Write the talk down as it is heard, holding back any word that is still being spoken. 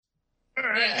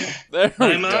Yeah. There My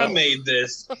we mom go. made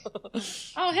this.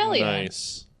 Oh, hell yeah.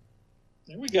 Nice.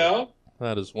 There we go.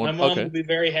 That is My one. mom Okay. will be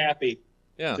very happy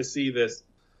Yeah. to see this.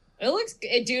 It looks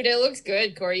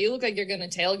good, Corey. You look like you're gonna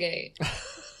tailgate.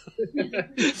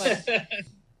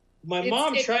 My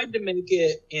mom tried to make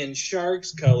it in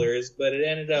Sharks colors, but it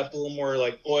ended up a little more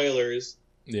like Oilers.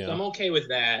 Yeah. So I'm okay with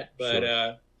that, but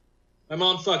Sure. my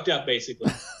mom fucked up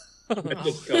basically. With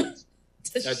the colors.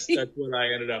 That's what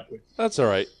I ended up with. That's all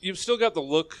right. You've still got the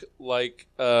look like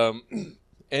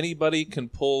anybody can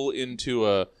pull into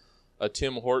a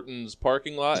Tim Hortons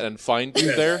parking lot and find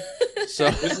you there. So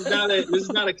This is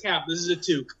not a cap. This is a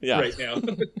toque right now.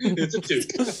 It's a toque.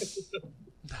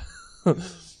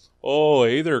 Oh,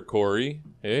 hey there, Corey.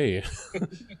 Hey.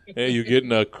 Hey, you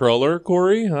getting a cruller,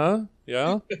 Corey? Huh?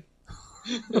 Yeah?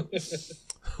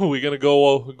 We gonna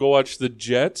go watch the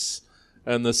Jets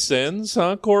and the Sens,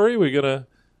 huh, Corey? You got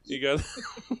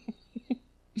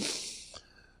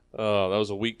Oh, that was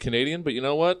a weak Canadian, but you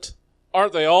know what?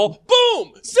 Aren't they all?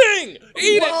 Boom! Sing! Eat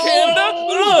it, Canada!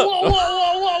 Whoa!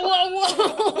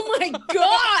 Oh my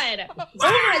god! Oh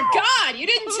my god! You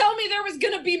didn't tell me there was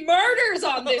gonna be murders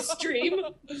on this stream.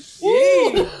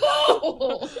 Ooh.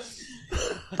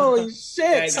 Holy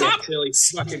shit! Stop! Silly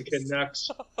fucking Canucks.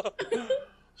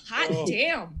 Hot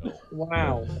damn!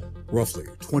 Wow. Roughly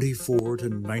 24 to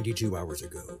 92 hours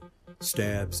ago,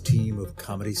 Stab's team of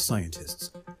comedy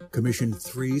scientists commissioned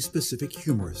 3 specific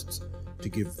humorists to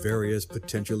give various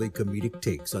potentially comedic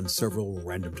takes on several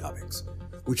random topics,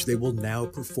 which they will now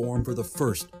perform for the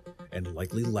first and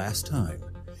likely last time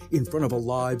in front of a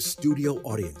live studio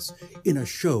audience in a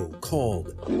show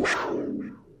called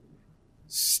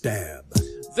Stab.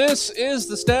 This is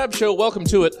the Stab Show. Welcome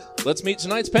to it. Let's meet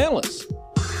tonight's panelists.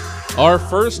 Our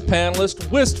first panelist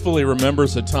wistfully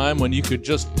remembers a time when you could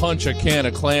just punch a can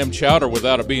of clam chowder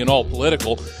without it being all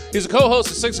political. He's a co-host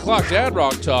of 6 O'Clock Dad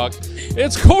Rock Talk.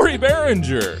 It's Corey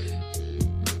Behringer.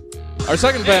 Our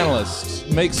second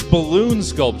panelist makes balloon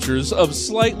sculptures of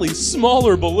slightly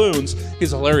smaller balloons.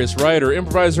 He's a hilarious writer,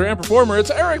 improviser, and performer. It's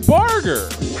Eric Barger.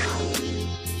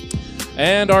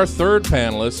 And our third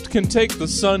panelist can take the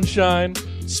sunshine,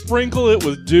 sprinkle it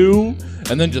with dew,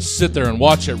 and then just sit there and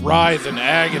watch it writhe in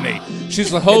agony.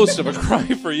 She's the host of A Cry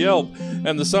for Yelp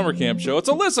and the Summer Camp Show. It's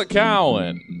Alyssa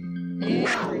Cowan.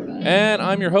 And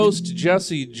I'm your host,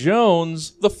 Jesse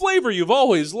Jones, the flavor you've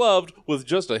always loved, with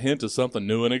just a hint of something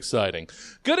new and exciting.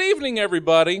 Good evening,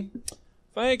 everybody.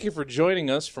 Thank you for joining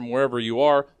us from wherever you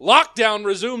are. Lockdown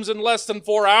resumes in less than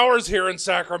 4 hours here in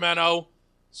Sacramento.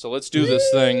 So let's do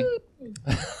this thing.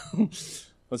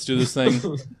 Let's do this thing.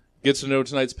 Get to know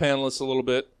tonight's panelists a little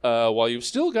bit while you've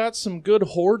still got some good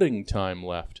hoarding time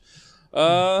left.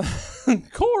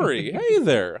 Corey, hey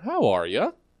there. How are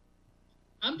you?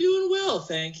 I'm doing well,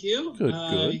 thank you.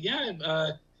 Good.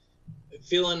 Yeah,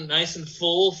 feeling nice and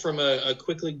full from a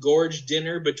quickly gorged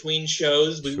dinner between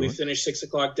shows. We finished 6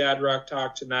 O'Clock Dad Rock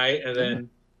Talk tonight, and then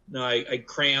I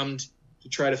crammed to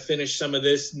try to finish some of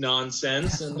this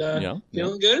nonsense, and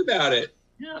feeling good about it.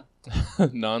 Yeah.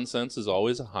 Nonsense is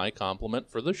always a high compliment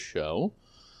for the show.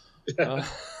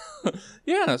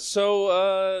 Yeah,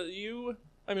 so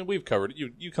we've covered it.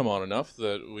 You come on enough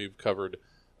that we've covered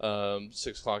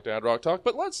 6 O'Clock Dad Rock Talk,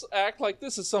 but let's act like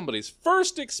this is somebody's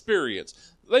first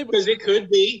experience. Because it could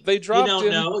be. They dropped in.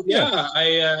 You don't know. Yeah.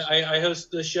 I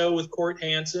host the show with Court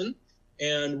Hansen,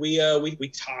 and we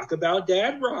talk about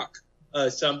Dad Rock.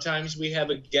 Sometimes we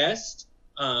have a guest.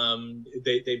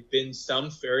 They've been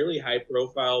some fairly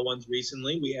high-profile ones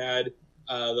recently. We had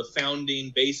the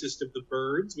founding bassist of the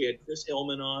Byrds. We had Chris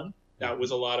Hillman on. That was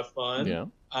a lot of fun. Yeah.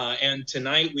 And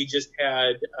tonight we just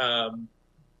had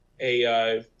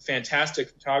a fantastic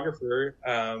photographer,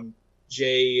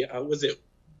 Jay. Was it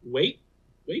Wakesberg?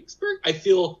 I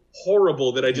feel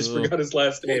horrible that I just forgot his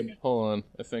last name. Hold on,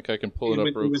 I think I can pull it up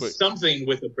real quick. It was something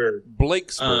with a bird.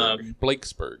 Blakesburg.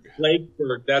 Blakesburg.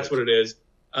 That's what it is.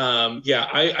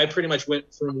 I pretty much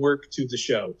went from work to the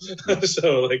show.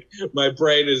 So my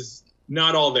brain is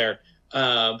not all there.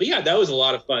 But yeah, that was a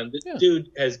lot of fun. This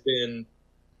dude has been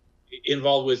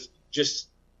involved with just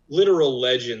literal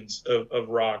legends of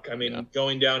rock. I mean,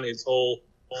 going down his whole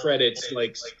credits,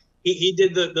 he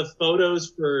did the photos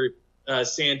for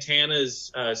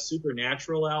Santana's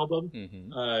Supernatural album.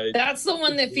 Mm-hmm. That's the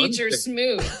one that features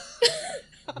Smooth.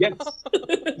 Yes.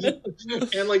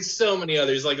 And so many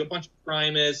others, a bunch of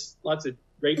Primus, lots of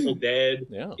Grateful Dead.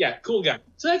 Yeah, cool guy.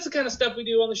 So that's the kind of stuff we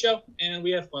do on the show, and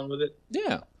we have fun with it.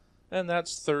 Yeah. And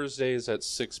that's Thursdays at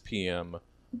 6 p.m.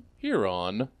 here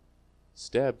on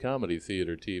Stab Comedy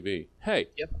Theater TV. Hey,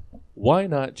 why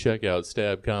not check out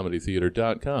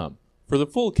stabcomedytheater.com for the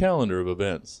full calendar of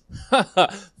events.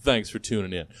 Thanks for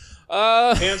tuning in.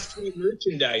 And sweet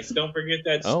merchandise. Don't forget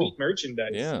that sweet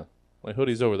merchandise. Yeah. My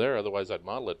hoodie's over there. Otherwise, I'd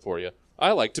model it for you.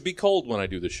 I like to be cold when I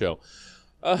do the show.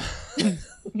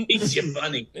 Makes you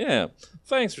funny. Yeah.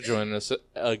 Thanks for joining us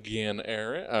again,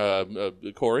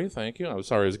 Eric. Corey, thank you. I'm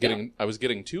sorry, I was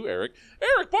getting to Eric.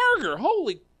 Eric Barger,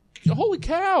 holy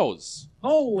cows.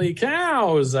 Holy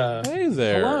cows. Hey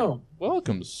there. Hello.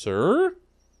 Welcome, sir.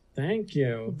 Thank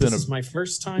you. This is my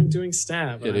first time doing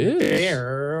Stab. It I'm is.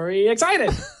 very excited.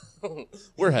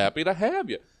 We're happy to have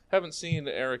you. Haven't seen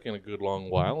Eric in a good long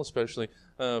while, especially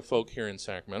folk here in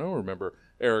Sacramento. Remember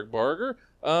Eric Barger?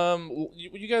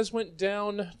 You guys went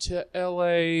down to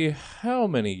L.A. how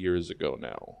many years ago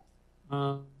now?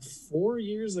 4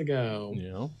 years ago.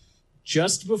 Yeah.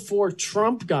 Just before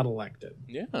Trump got elected.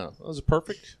 Yeah, that was a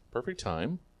perfect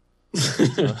time.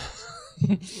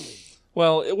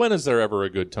 Well, when is there ever a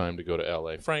good time to go to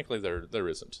L.A.? Frankly, there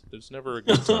isn't. There's never a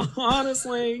good time.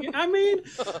 Honestly, I mean,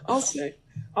 I'll say,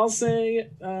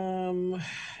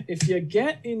 if you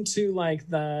get into like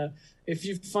if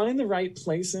you find the right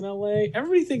place in LA,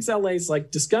 everybody thinks LA is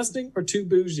like disgusting or too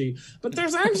bougie, but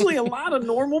there's actually a lot of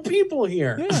normal people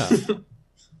here. Yeah,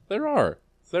 there are.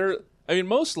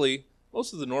 Mostly,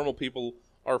 most of the normal people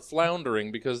are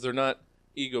floundering because they're not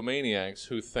egomaniacs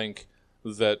who think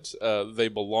that they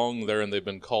belong there and they've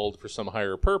been called for some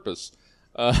higher purpose.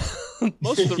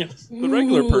 Most of the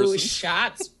regular person.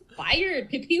 Shots fired.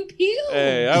 Pew pew pew.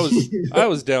 Hey, I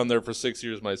was down there for 6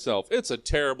 years myself. It's a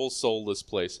terrible, soulless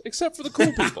place, except for the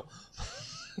cool people.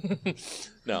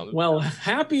 No. Well,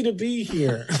 happy to be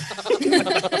here.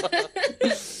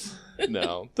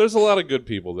 No, there's a lot of good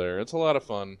people there. It's a lot of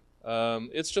fun.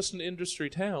 It's just an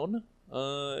industry town.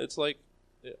 It's like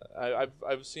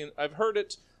I've heard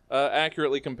it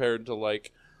accurately compared to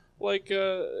like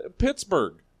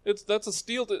Pittsburgh.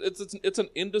 It's an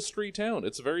industry town.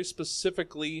 It's very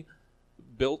specifically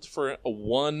built for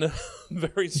one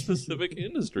very specific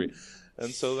industry,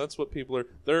 and so that's what people are.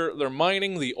 They're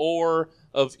mining the ore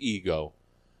of ego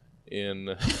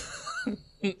in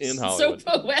Hollywood.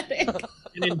 So poetic.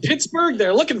 And in Pittsburgh,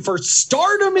 they're looking for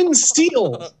stardom in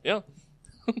steel. Yeah.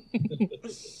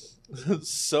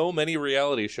 So many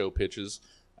reality show pitches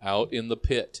out in the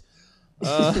pit.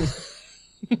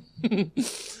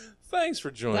 Thanks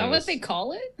for joining us. Is that what they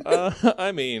call it?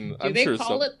 I mean, Do they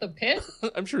call it the pit?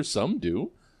 I'm sure some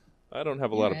do. I don't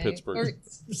have a lot of Pittsburgh.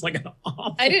 It's like an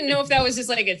awful... I didn't know if that was just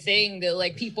like a thing that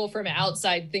like people from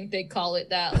outside think they call it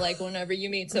that. Like whenever you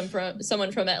meet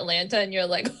someone from Atlanta and you're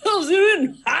like, "How's it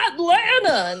in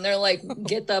Atlanta?" and they're like,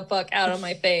 "Get the fuck out of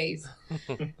my face."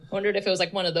 Wondered if it was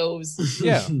like one of those.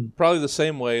 Yeah, probably the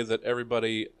same way that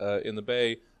everybody in the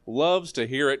Bay loves to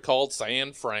hear it called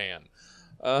San Fran.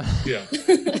 Yeah.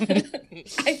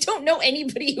 I don't know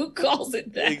anybody who calls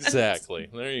it that. Exactly.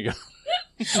 There you go.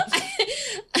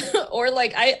 Or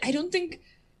like I don't think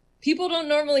people don't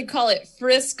normally call it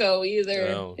Frisco either.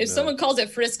 No, if someone calls it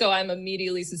Frisco, I'm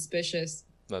immediately suspicious.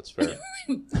 That's fair.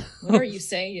 What are you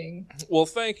saying? Well,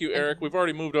 thank you, Eric. We've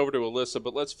already moved over to Alyssa,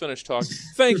 but let's finish talking.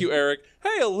 Thank you, Eric.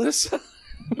 Hey, Alyssa.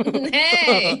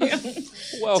 Hey.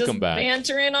 Welcome Just back.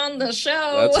 Bantering on the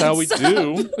show. That's how we What's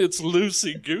do. up? It's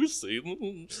loosey-goosey.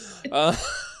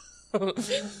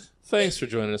 Thanks for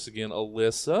joining us again,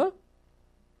 Alyssa.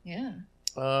 Yeah.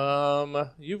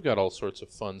 You've got all sorts of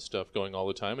fun stuff going all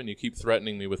the time, and you keep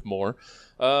threatening me with more.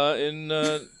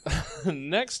 Not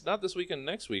this weekend,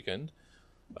 next weekend,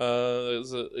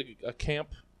 there's a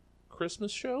camp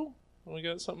Christmas show. We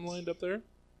got something lined up there?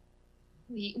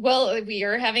 We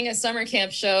are having a summer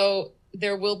camp show.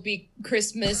 There will be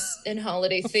Christmas and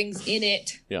holiday things in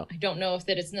it. Yeah. I don't know if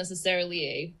that it's necessarily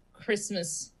a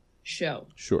Christmas show.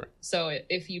 Sure. So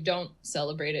if you don't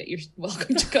celebrate it, you're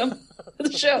welcome to come to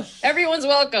the show. Everyone's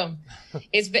welcome.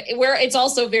 It's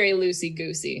also very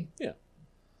loosey-goosey. Yeah.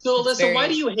 So, Alyssa, why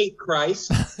do you hate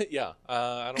Christ? Yeah.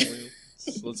 I don't really...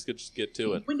 Let's just get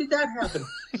to it. When did that happen?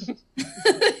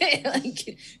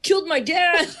 Killed my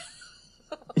dad.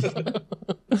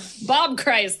 Bob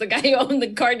Christ, the guy who owned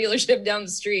the car dealership down the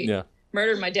street. Yeah.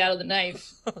 Murdered my dad with a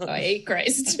knife. So I hate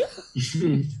Christ.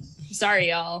 Sorry,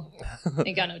 y'all.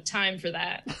 Ain't got no time for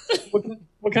that.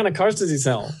 What kind of cars does he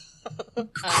sell?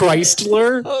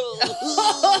 Chrysler?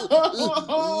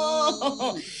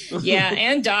 Yeah,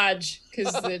 and Dodge,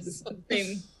 because it's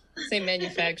the same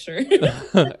manufacturer.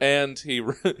 And he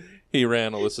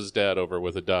ran Alyssa's dad over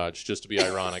with a Dodge, just to be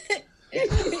ironic.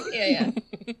 Yeah.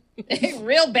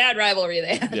 Real bad rivalry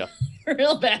they have. Yeah.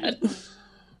 Real bad.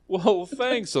 Well,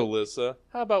 thanks, Alyssa.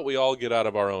 How about we all get out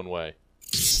of our own way?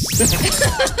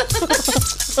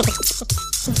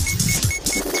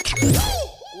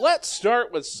 let's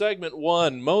start with segment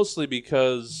 1, mostly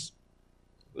because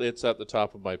it's at the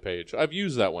top of my page. I've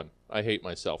used that one. I hate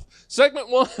myself. Segment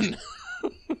 1,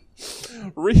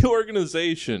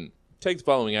 reorganization. Take the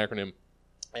following acronym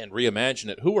and reimagine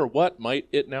it. Who or what might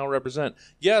it now represent?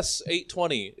 Yes,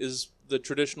 8:20 is the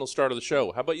traditional start of the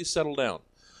show. How about you settle down?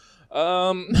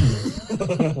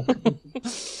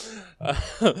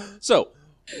 So,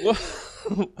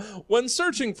 when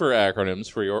searching for acronyms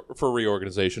for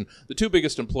reorganization, the two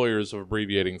biggest employers of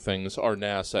abbreviating things are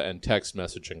NASA and text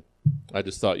messaging. I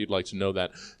just thought you'd like to know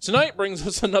that. Tonight brings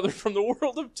us another from the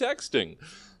world of texting.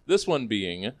 This one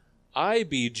being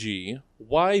IBG,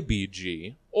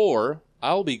 YBG, or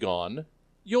I'll be gone,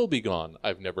 you'll be gone.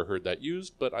 I've never heard that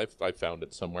used, but I found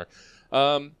it somewhere.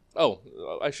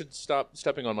 I should stop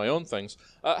stepping on my own things.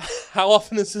 How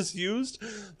often is this used?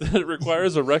 That it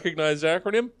requires a recognized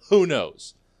acronym? Who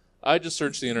knows? I just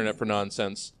searched the internet for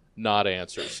nonsense, not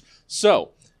answers.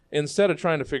 So, instead of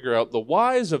trying to figure out the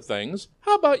whys of things,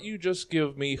 how about you just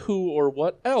give me who or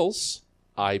what else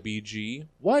IBG,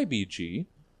 YBG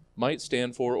might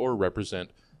stand for or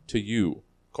represent to you.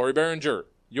 Corey Behringer,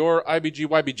 your IBG,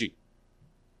 YBG.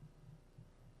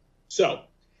 So,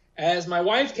 as my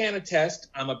wife can attest,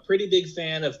 I'm a pretty big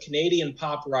fan of Canadian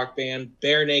pop rock band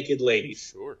Bare Naked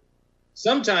Ladies. Sure.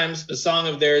 Sometimes a song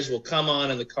of theirs will come on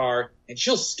in the car, and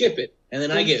she'll skip it, and then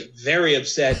I get very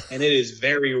upset, and it is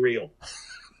very real.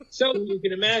 So you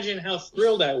can imagine how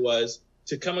thrilled I was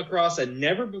to come across a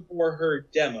never-before-heard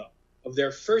demo of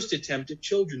their first attempt at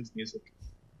children's music.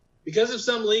 Because of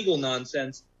some legal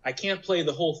nonsense, I can't play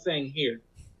the whole thing here,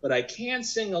 but I can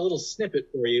sing a little snippet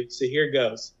for you, so here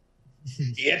goes.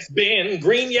 It's been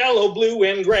green, yellow, blue,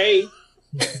 and gray.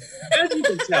 As you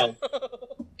can tell,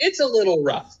 it's a little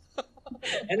rough.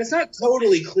 And it's not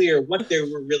totally clear what they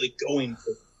were really going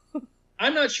for.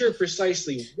 I'm not sure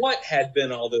precisely what had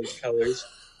been all those colors,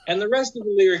 and the rest of the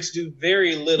lyrics do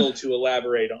very little to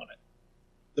elaborate on it.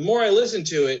 The more I listen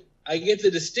to it, I get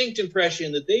the distinct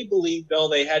impression that they believed all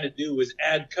they had to do was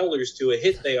add colors to a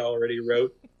hit they already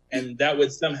wrote, and that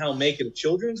would somehow make it a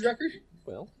children's record.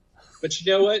 Well, but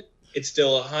you know what? It's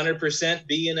still 100%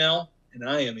 B&L, and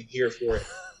I am here for it.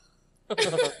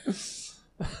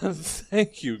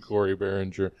 Thank you, Corey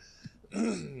Behringer.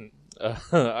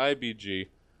 IBG,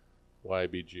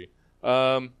 YBG.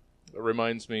 It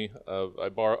reminds me of I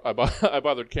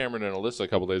bothered Cameron and Alyssa a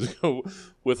couple days ago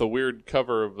with a weird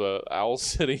cover of Owl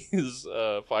City's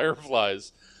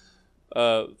Fireflies.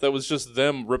 That was just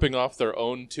them ripping off their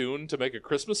own tune to make a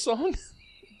Christmas song.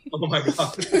 Oh my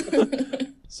God.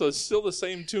 So it's still the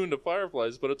same tune to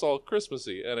Fireflies, but it's all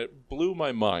Christmassy, and it blew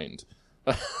my mind.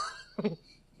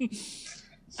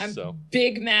 I'm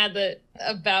big mad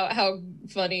about how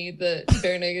funny the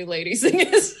Bare Naked Lady thing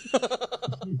is.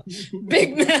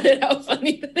 Big mad at how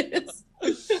funny that is.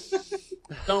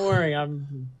 Don't worry,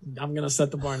 I'm gonna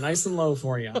set the bar nice and low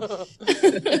for you.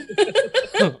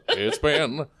 It's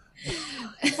been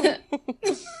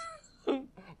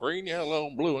green, yellow,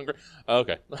 blue, and gray.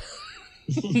 Okay.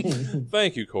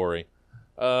 Thank you, Corey.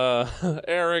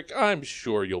 Eric, I'm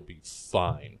sure you'll be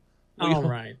fine. All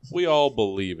right. We all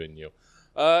believe in you.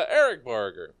 Eric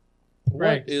Barger,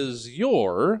 right. What is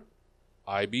your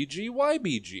IBG,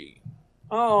 YBG?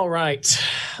 All right.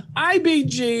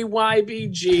 IBG,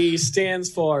 YBG stands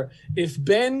for If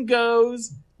Ben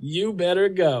Goes, You Better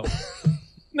Go.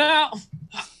 Now,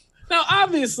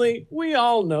 obviously, we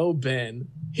all know Ben.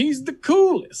 He's the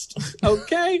coolest,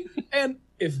 okay? And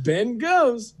if Ben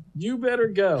goes, you better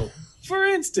go. For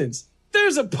instance,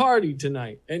 there's a party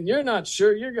tonight, and you're not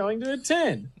sure you're going to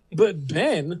attend. But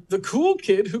Ben, the cool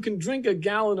kid who can drink a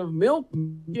gallon of milk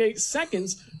in 8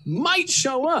 seconds, might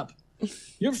show up.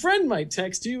 Your friend might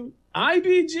text you,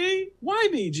 IBG,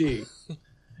 YBG.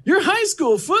 Your high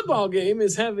school football game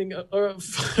is having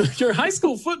your high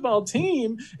school football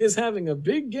team is having a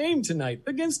big game tonight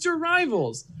against your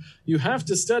rivals. You have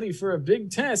to study for a big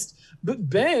test,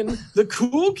 but Ben, the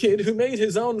cool kid who made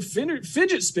his own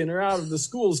fidget spinner out of the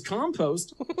school's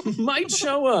compost, might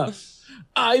show up.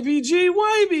 IBG,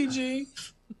 YBG.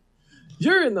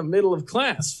 You're in the middle of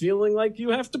class feeling like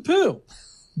you have to poo.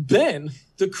 Ben,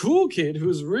 the cool kid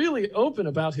who's really open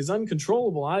about his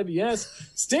uncontrollable IBS,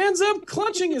 stands up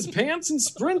clutching his pants and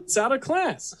sprints out of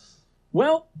class.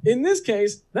 Well, in this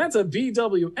case, that's a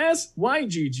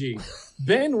BWS-YGG.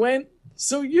 Ben went,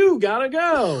 so you gotta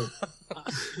go.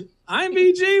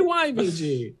 IBG,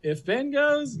 YBG. If Ben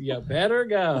goes, you better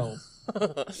go.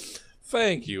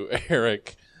 Thank you,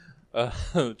 Eric.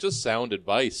 Just sound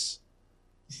advice.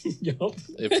 Yup.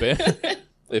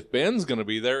 If Ben's going to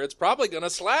be there, it's probably going to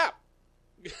slap.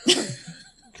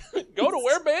 Go to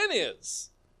where Ben is.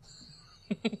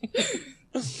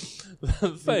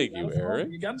 Thank you, Eric.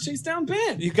 You gotta chase down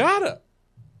Ben. You gotta.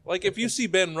 Like, if you see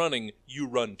Ben running, you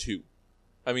run too.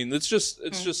 I mean, it's just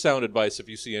sound advice. If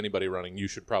you see anybody running, you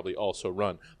should probably also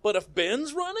run. But if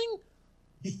Ben's running,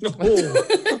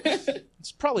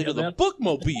 it's probably to the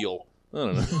bookmobile. I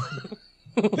don't know.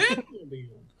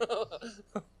 Benmobile.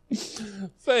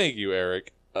 Thank you,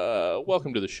 Eric.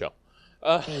 Welcome to the show.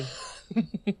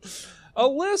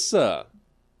 Alyssa.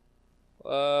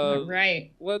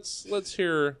 Right. Let's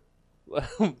hear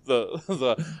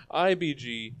the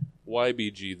IBG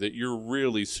YBG that you're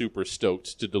really super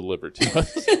stoked to deliver to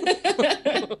us.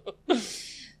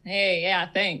 Hey, yeah,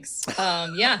 thanks.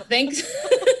 Thanks.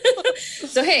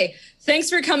 So, hey, thanks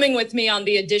for coming with me on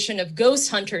the edition of Ghost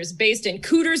Hunters based in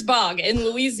Cooters Bog in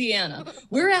Louisiana.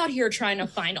 We're out here trying to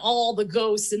find all the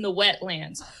ghosts in the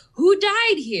wetlands. Who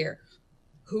died here?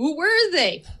 Who were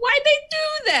they? Why'd they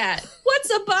do that?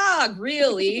 What's a bog,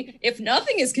 really? If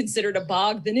nothing is considered a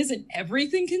bog, then isn't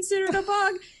everything considered a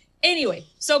bog? Anyway,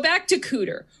 so back to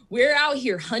Cooter. We're out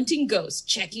here hunting ghosts,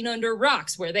 checking under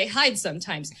rocks where they hide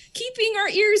sometimes, keeping our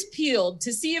ears peeled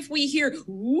to see if we hear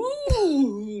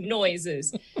woo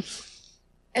noises.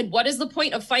 And what is the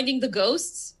point of finding the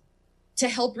ghosts? To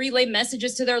help relay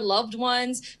messages to their loved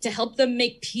ones, to help them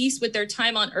make peace with their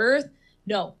time on Earth?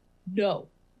 No,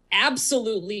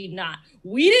 absolutely not.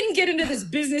 We didn't get into this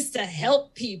business to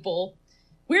help people.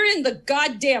 We're in the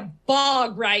goddamn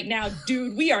bog right now,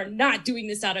 dude. We are not doing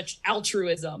this out of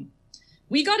altruism.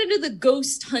 We got into the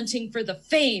ghost hunting for the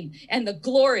fame and the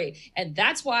glory, and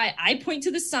that's why I point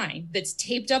to the sign that's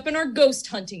taped up in our ghost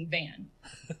hunting van.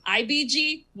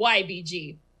 IBG,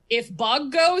 YBG. If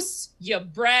bog ghosts, you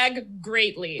brag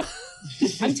greatly.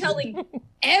 I'm telling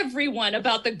everyone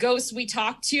about the ghosts we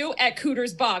talked to at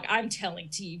Cooters Bog. I'm telling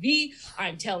TV.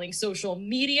 I'm telling social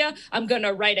media. I'm going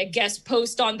to write a guest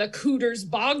post on the Cooters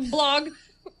Bog blog.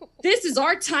 This is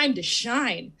our time to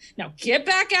shine. Now get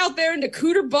back out there into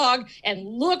Cooter Bog and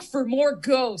look for more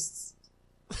ghosts.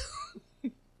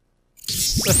 There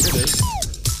it is.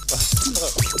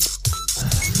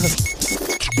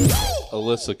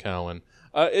 Alyssa Cowan.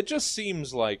 It just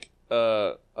seems like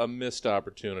a missed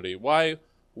opportunity. Why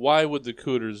would the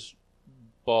Cooters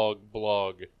Bog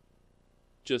blog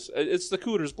it's the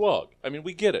Cooters blog. I mean,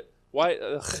 we get it.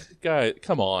 Why, guy,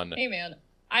 come on. Hey, man,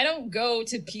 I don't go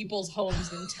to people's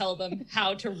homes and tell them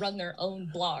how to run their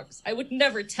own blogs. I would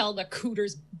never tell the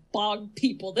Cooters Bog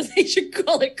people that they should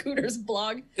call it Cooters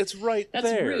blog. It's right That's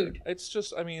there. rude. It's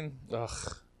just, I mean,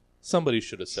 somebody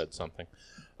should have said something.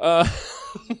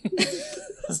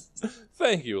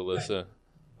 Thank you, Alyssa.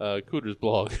 Cooters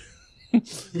blog.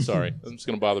 Sorry, it's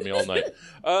going to bother me all night.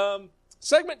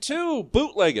 Segment 2,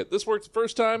 bootleg it. This worked the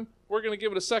first time. We're going to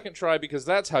give it a second try because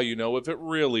that's how you know if it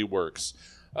really works.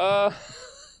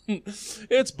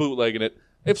 It's bootlegging it.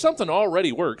 If something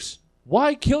already works,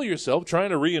 why kill yourself trying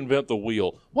to reinvent the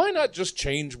wheel? Why not just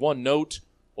change one note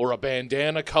or a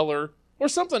bandana color or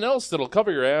something else that'll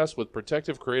cover your ass with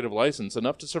protective creative license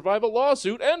enough to survive a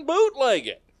lawsuit and bootleg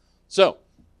it? So,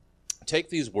 take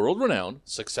these world-renowned,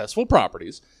 successful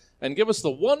properties and give us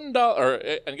the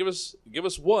 $1 and give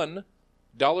us one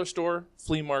dollar store,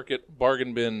 flea market,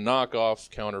 bargain bin, knockoff,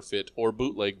 counterfeit, or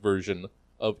bootleg version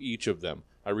of each of them.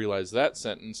 I realize that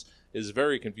sentence is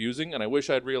very confusing, and I wish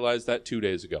I'd realized that 2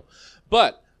 days ago.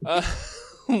 But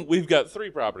we've got 3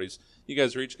 properties. You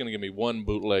guys are each going to give me one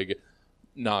bootleg,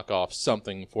 knockoff,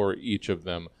 something for each of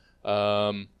them.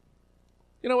 You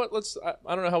know what?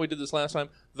 I don't know how we did this last time.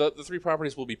 The 3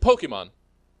 properties will be Pokemon,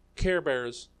 Care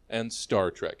Bears, and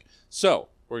Star Trek. So,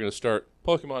 we're going to start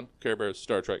Pokemon, Care Bears,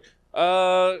 Star Trek.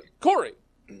 Corey,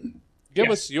 give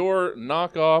us your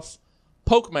knockoff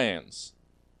Pokemans.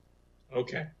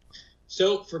 Okay.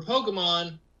 So, for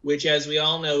Pokemon, which as we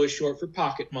all know is short for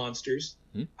Pocket Monsters,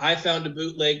 I found a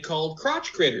bootleg called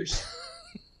Crotch Critters.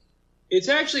 It's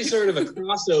actually sort of a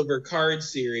crossover card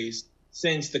series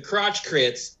since the Crotch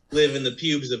Crits live in the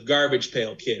pubes of Garbage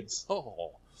Pail Kids.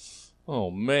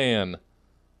 Oh man.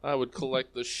 I would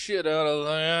collect the shit out of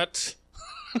that.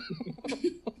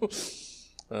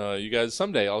 You guys,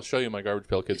 someday I'll show you my Garbage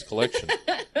Pail Kids collection.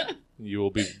 You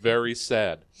will be very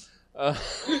sad. I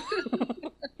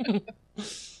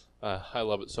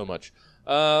love it so much.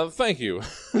 Thank you,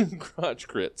 Crotch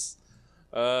Crits.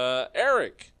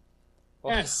 Eric.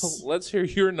 Yes. Let's hear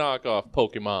your knockoff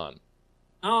Pokemon.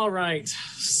 All right.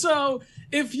 So,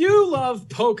 if you love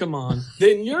Pokemon,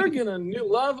 then you're going to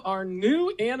love our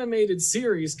new animated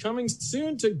series coming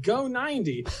soon to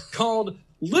Go90 called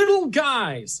Little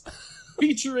Guys,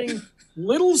 featuring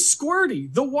Little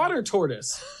Squirty, the water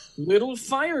tortoise, Little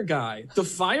Fire Guy, the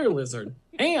fire lizard,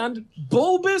 and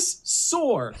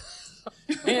Bulbasaur.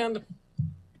 And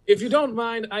if you don't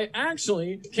mind, I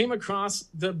actually came across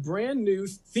the brand new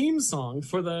theme song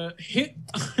for the hit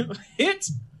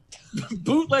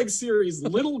bootleg series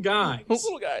Little Guys.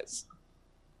 Little Guys.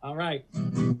 All right.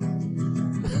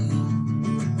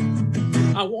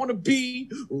 I want to be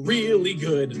really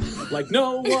good, like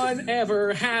no one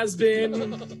ever has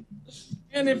been.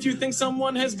 And if you think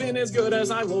someone has been as good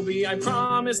as I will be, I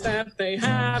promise that they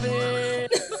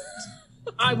haven't.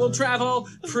 I will travel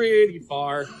pretty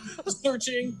far,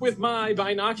 searching with my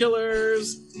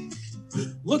binoculars,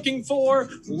 looking for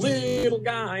little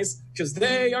guys, because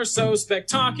they are so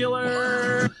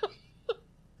spectacular.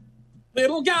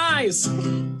 Little guys,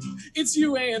 it's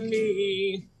you and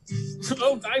me.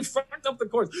 Oh, I fucked up the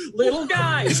chords. Little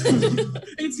guys,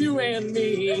 it's you and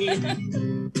me.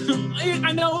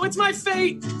 I know it's my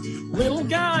fate. Little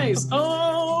guys,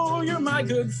 oh, you're my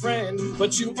good friend,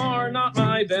 but you are not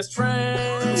my best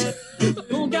friend.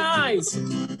 Little guys,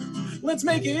 let's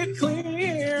make it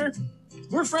clear.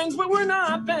 We're friends, but we're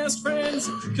not best friends.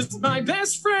 Because my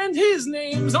best friend, his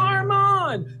name's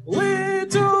Armand.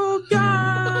 Little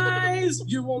guys,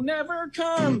 you will never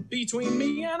come between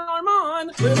me and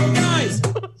Armand. Little guys.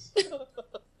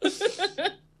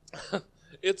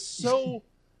 It's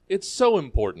so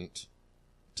important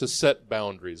to set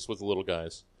boundaries with little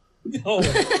guys. Oh.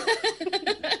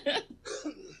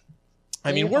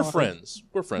 I mean, we're friends.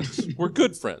 We're friends. We're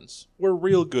good friends. We're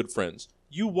real good friends.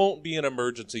 You won't be an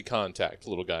emergency contact,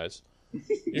 little guys.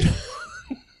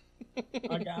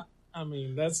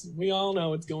 We all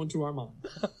know it's going to Armand.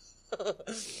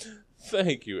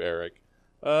 Thank you, Eric.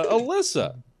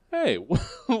 Alyssa, hey,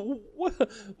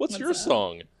 what's your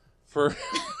song for?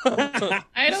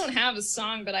 I don't have a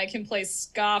song, but I can play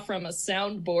ska from a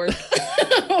soundboard.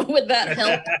 Would that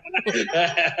help?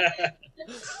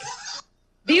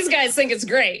 These guys think it's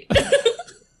great.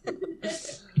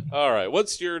 All right,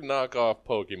 what's your knockoff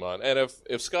Pokemon? And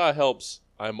if ska helps,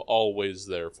 I'm always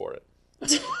there for it.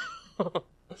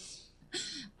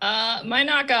 My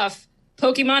knockoff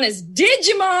Pokemon is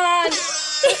Digimon.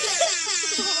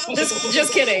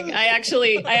 just kidding. I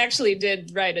actually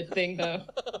did write a thing though.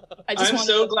 I'm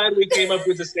so glad we came up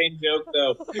with the same joke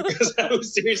though, because I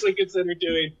was seriously considering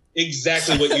doing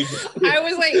exactly what you did. I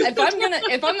was like, if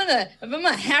I'm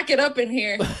gonna hack it up in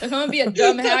here, if I'm gonna be a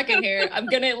dumb hack in here, I'm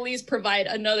gonna at least provide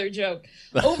another joke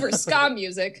over ska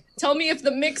music. Tell me if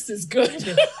the mix is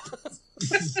good.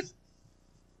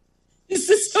 Is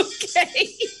this okay?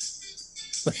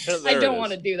 I don't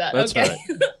want to do that. That's okay.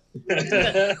 Right.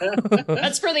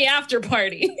 That's for the after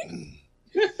party.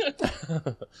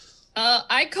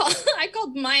 I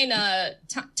called mine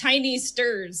Tiny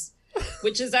Stirs,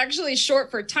 which is actually short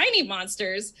for tiny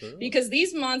monsters, because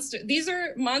these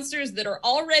are monsters that are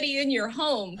already in your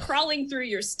home, crawling through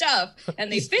your stuff,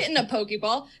 and they fit in a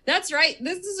Pokeball. That's right.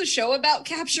 This is a show about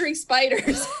capturing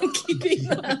spiders and keeping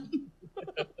them.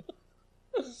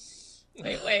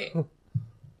 Wait.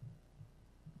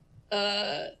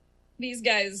 These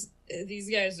guys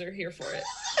are here for it.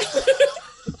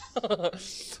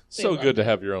 So good to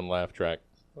have your own laugh track.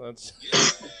 That's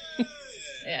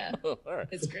yeah. all right.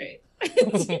 It's great.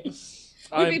 It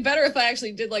would be better if I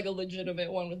actually did like a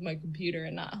legitimate one with my computer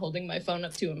and not holding my phone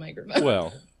up to a microphone.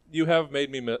 Well, you have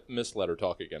made me miss Letter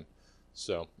Talk again.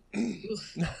 So,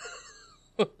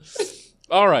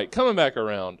 all right, coming back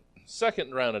around.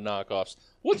 Second round of knockoffs.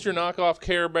 What's your knockoff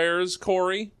Care Bears,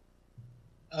 Corey?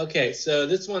 Okay, so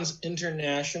this one's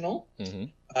international. Mm-hmm.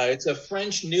 It's a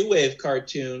French new wave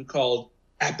cartoon called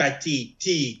Apathy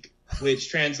Tigre, which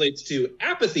translates to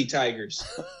Apathy Tigers.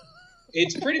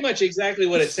 It's pretty much exactly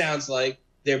what it sounds like.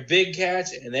 They're big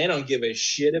cats, and they don't give a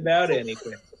shit about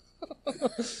anything.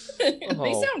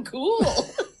 They sound cool.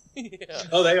 Yeah.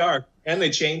 Oh, they are. And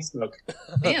they chain smoke.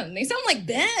 Man, they sound like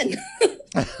Ben.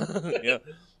 Yeah.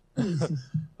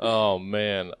 Oh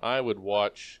man, I would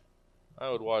watch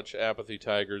Apathy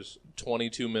Tigers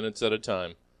 22 minutes at a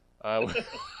time. I would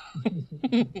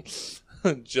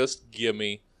just give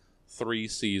me 3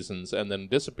 seasons and then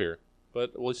disappear.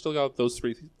 But we still got those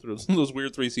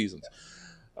weird 3 seasons.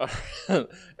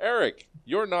 Eric,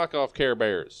 your knockoff Care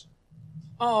Bears.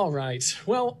 All right.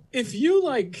 Well, if you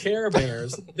like Care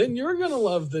Bears, then you're going to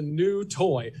love the new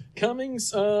toy. Never mind.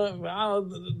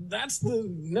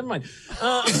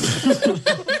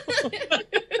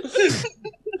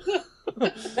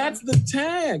 That's the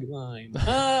tagline.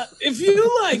 If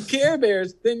you like Care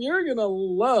Bears, then you're going to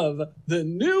love the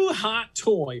new hot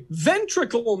toy,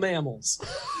 Ventricle Mammals.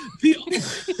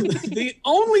 The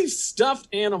only stuffed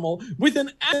animal with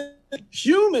an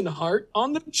human heart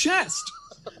on the chest.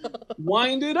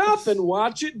 Wind it up and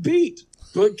watch it beat.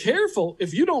 But careful,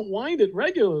 if you don't wind it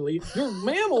regularly, your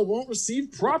mammal won't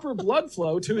receive proper blood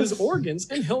flow to his organs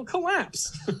and he'll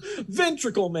collapse.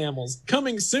 Ventricle mammals,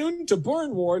 coming soon to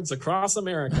burn wards across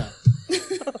America.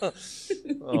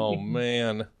 Oh,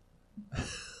 man.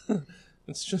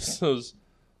 It's just those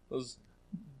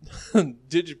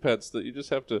digipets that you just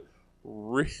have to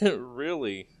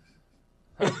really...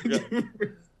 I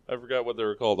forgot what they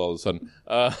were called all of a sudden.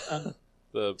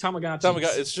 The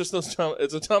Tamagotchi. It's just those.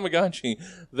 It's a Tamagotchi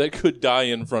that could die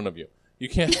in front of you. You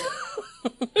can't.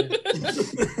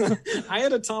 I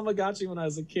had a Tamagotchi when I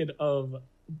was a kid of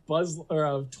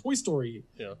Toy Story.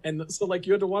 Yeah. And so like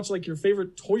you had to watch like your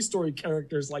favorite Toy Story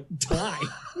characters like die.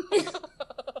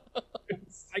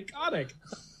 It's psychotic.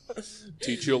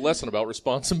 Teach you a lesson about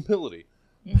responsibility.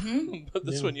 Mm-hmm. But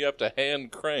this Yeah. one you have to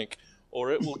hand crank, or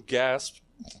it will gasp,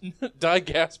 die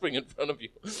gasping in front of you.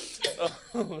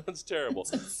 Oh, that's terrible.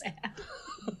 So sad.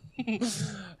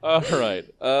 All right,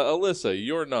 Alyssa,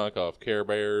 your knockoff Care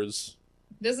Bears.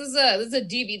 This is a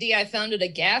DVD I found at a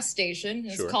gas station.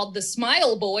 It's Sure. called The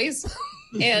Smile Boys.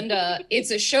 And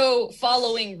it's a show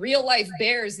following real life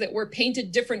bears that were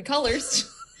painted different colors.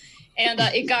 And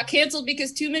it got canceled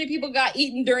because too many people got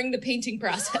eaten during the painting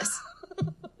process.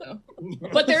 So.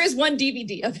 But there is one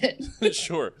DVD of it.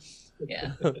 Sure.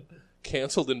 Yeah.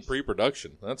 Canceled in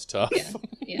pre-production. That's tough.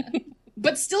 Yeah.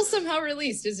 But still somehow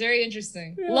released. It's very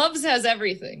interesting. Love's has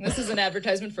everything. This is an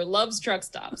advertisement for Love's Truck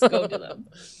Stops. Go to them.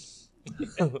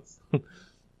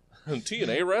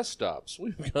 T&A rest stops.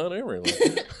 We've got everyone.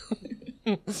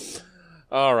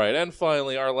 All right, and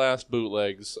finally, our last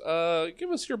bootlegs. Give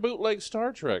us your bootleg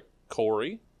Star Trek,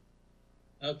 Corey.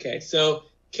 Okay, so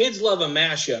kids love a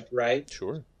mashup, right?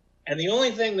 Sure. And the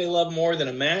only thing they love more than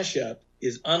a mashup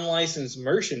is unlicensed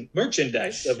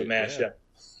merchandise of a Shit, mashup.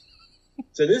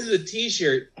 So this is a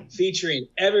T-shirt featuring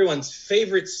everyone's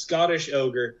favorite Scottish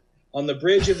ogre on the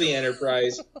bridge of the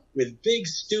Enterprise with big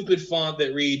stupid font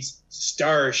that reads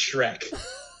Star Shrek.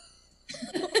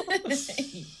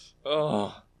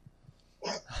 Oh.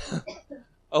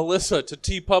 Alyssa, to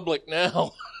TeePublic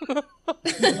now.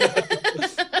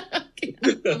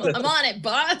 I'm on it,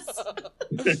 boss.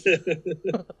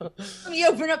 Let me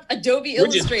open up Adobe We're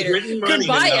just Illustrator. printing money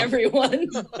Goodbye, now. everyone.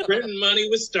 Printing money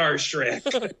with Star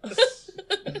Shrek.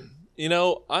 You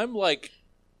know, I'm like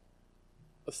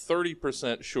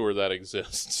 30% sure that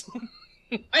exists.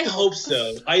 I hope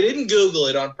so. I didn't Google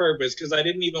it on purpose because I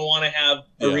didn't even want to have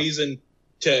a Yeah. reason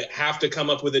to have to come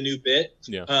up with a new bit.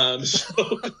 Yeah. So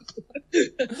I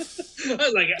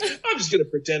was like, I'm just going to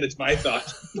pretend it's my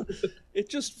thought. It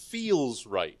just feels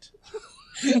right.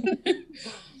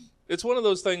 It's one of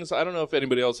those things, I don't know if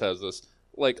anybody else has this.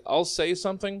 Like, I'll say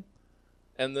something,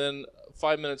 and then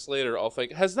 5 minutes later, I'll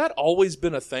think, has that always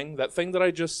been a thing? That thing that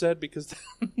I just said? Because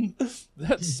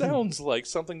that sounds like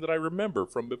something that I remember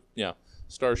from,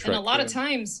 Star Trek. And a lot of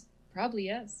times, probably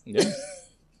yes. Yeah.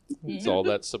 It's all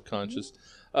that subconscious.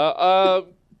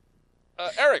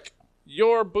 Eric,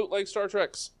 your bootleg Star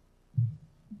Treks.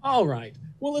 All right.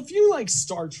 Well, if you like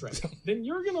Star Trek, then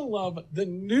you're going to love the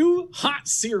new hot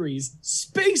series,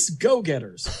 Space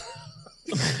Go-Getters.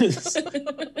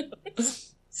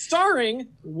 Starring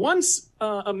once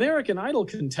American Idol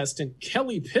contestant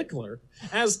Kelly Pickler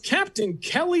as Captain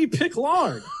Kelly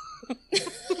Picklard.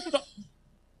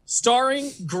 Starring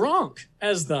Gronk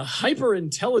as the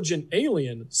hyper-intelligent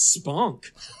alien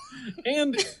Spunk.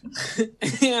 And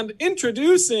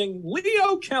introducing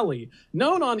Leo Kelly,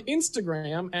 known on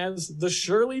Instagram as the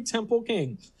Shirley Temple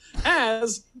King,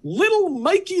 as Little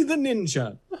Mikey the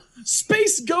Ninja.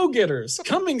 Space Go-Getters,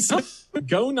 coming soon.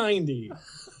 Go 90.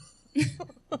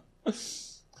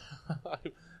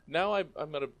 Now I'm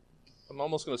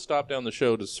almost going to stop down the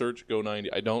show to search Go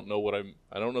 90. I don't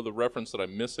know the reference that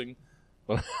I'm missing.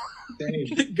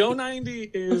 Go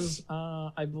 90 is,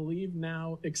 I believe,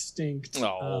 now extinct.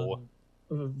 Oh.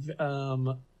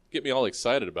 Get me all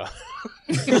excited about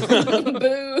Boo.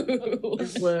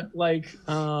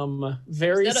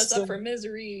 Very Set us up for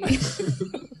misery.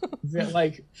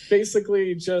 like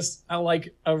basically just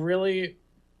like a really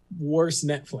worse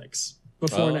Netflix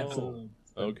before Netflix.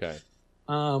 Okay.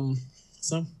 So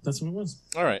that's what it was.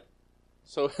 All right.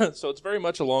 So it's very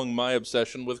much along my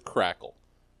obsession with Crackle.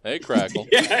 Hey, Crackle.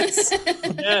 Yes.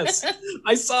 Yes.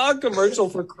 I saw a commercial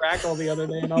for Crackle the other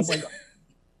day and I was like,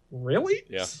 really?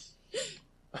 Yeah.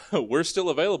 We're still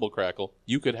available, Crackle.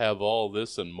 You could have all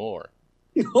this and more.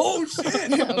 Oh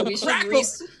shit. We should Crackle.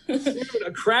 Dude,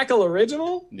 a Crackle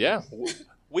original? Yeah.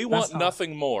 We want That's hot.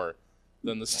 nothing more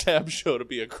than the Stab Show to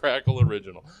be a Crackle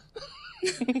original.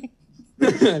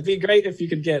 It'd be great if you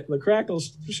could get the Crackle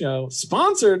show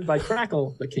sponsored by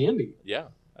Crackle the candy. Yeah.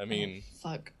 I mean,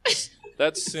 Fuck.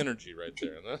 That's synergy right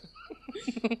there.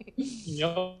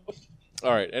 Yup.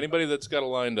 All right, anybody that's got a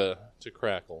line to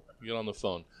crackle, get on the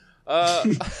phone.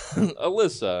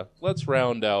 Alyssa, let's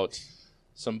round out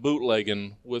some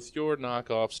bootlegging with your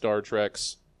knockoff Star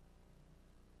Treks.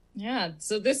 Yeah,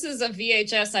 so this is a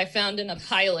VHS I found in a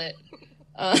pilot.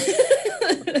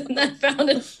 And I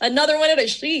found another one in a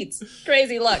Sheets.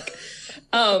 Crazy luck.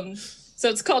 So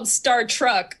it's called Star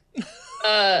Truck.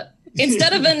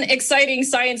 Instead of an exciting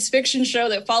science fiction show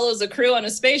that follows a crew on a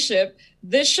spaceship,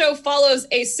 this show follows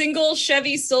a single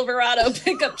Chevy Silverado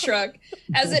pickup truck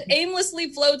as it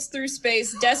aimlessly floats through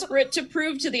space, desperate to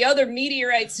prove to the other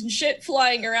meteorites and shit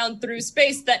flying around through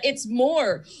space that it's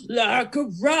more like a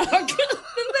rock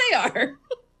than they are.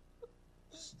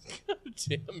 God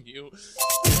damn you.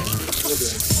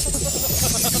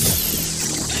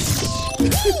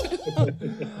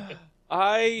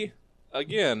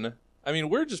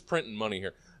 We're just printing money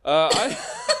here.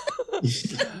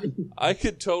 I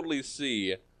could totally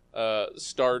see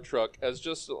Star Trek as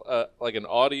just like an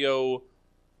audio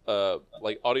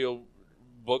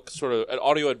book, sort of an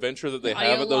audio adventure that they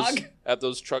have at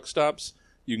those truck stops.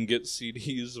 You can get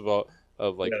CDs of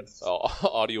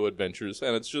audio adventures,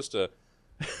 and it's just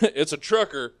it's a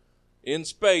trucker in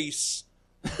space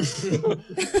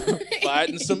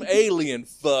fighting some alien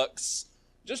fucks,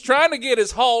 just trying to get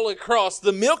his haul across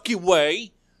the Milky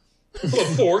Way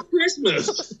before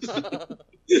Christmas.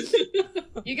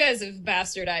 You guys have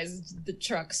bastardized the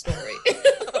truck story.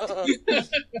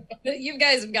 You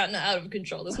guys have gotten out of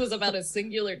control. This was about a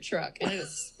singular truck, and it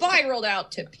has spiraled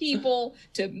out to people,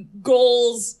 to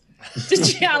goals, to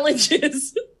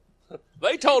challenges.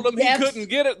 They told him he couldn't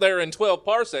get it there in 12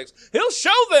 parsecs. He'll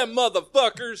show them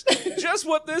motherfuckers just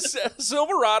what this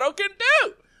Silverado can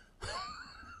do.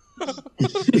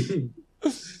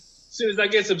 As soon as I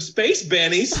get some space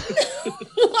bennies.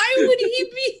 Why would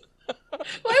he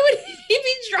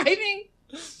be driving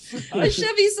a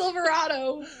Chevy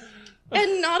Silverado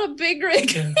and not a big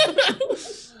rig?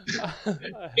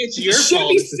 It's your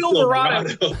Chevy fault.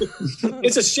 Silverado.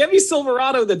 It's a Chevy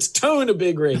Silverado that's towing a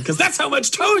big rig, because that's how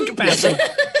much towing capacity.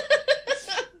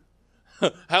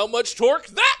 How much torque?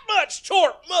 That much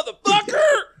torque,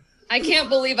 motherfucker! I can't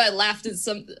believe I laughed at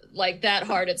something like that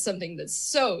hard at something that's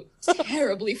so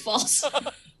terribly false.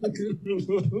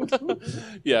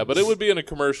 Yeah, but it would be in a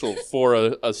commercial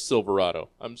for a Silverado.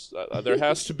 There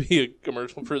has to be a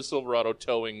commercial for a Silverado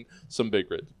towing some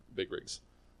big rigs.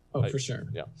 Oh, for sure.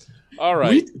 Yeah. All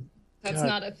right. That's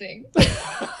not a thing.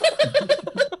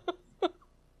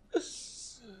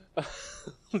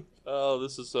 Oh,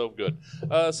 this is so good.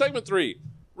 Segment 3.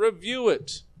 Review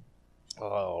it.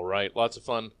 All right. Lots of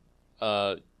fun.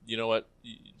 You know what?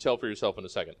 Tell for yourself in a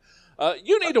second.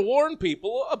 You need to warn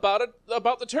people about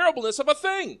the terribleness of a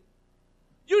thing.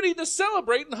 You need to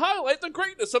celebrate and highlight the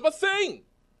greatness of a thing.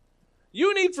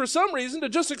 You need, for some reason, to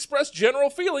just express general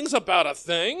feelings about a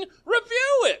thing.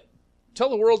 Review it. Tell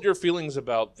the world your feelings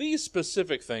about these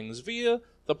specific things via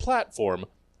the platform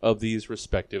of these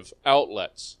respective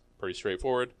outlets. Pretty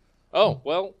straightforward. Oh,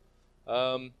 well,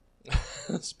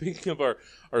 speaking of our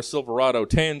Silverado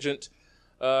tangent,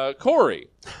 Corey,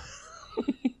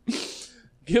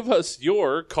 give us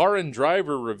your car and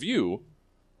driver review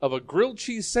of a grilled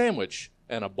cheese sandwich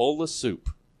and a bowl of soup.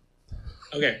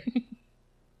 Okay.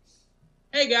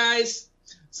 Hey, guys.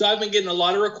 So I've been getting a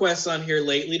lot of requests on here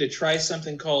lately to try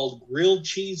something called grilled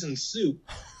cheese and soup.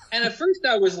 And at first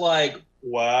I was like,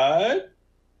 what?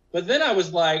 But then I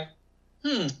was like,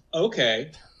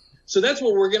 okay. So that's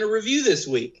what we're going to review this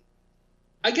week.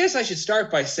 I guess I should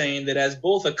start by saying that as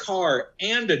both a car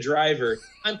and a driver,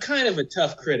 I'm kind of a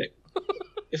tough critic.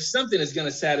 If something is going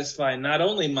to satisfy not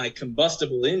only my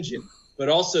combustible engine, but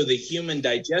also the human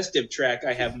digestive tract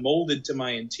I have molded to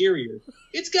my interior,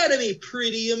 it's got to be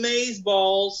pretty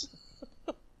amazeballs.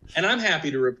 And I'm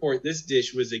happy to report this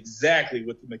dish was exactly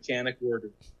what the mechanic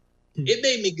ordered. It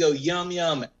made me go yum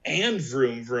yum and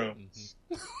vroom vroom.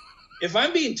 If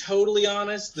I'm being totally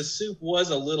honest, the soup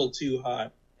was a little too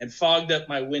hot and fogged up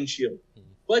my windshield.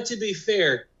 But to be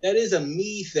fair, that is a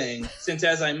me thing, since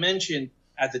as I mentioned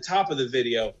at the top of the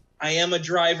video, I am a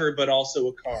driver but also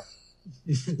a car.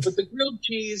 But the grilled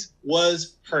cheese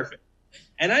was perfect.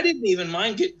 And I didn't even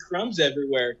mind getting crumbs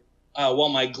everywhere while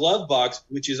my glove box,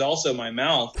 which is also my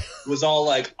mouth, was all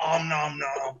like, om nom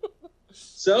nom.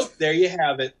 So there you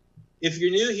have it. If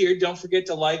you're new here, don't forget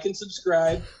to like and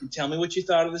subscribe and tell me what you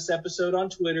thought of this episode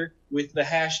on Twitter with the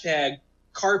hashtag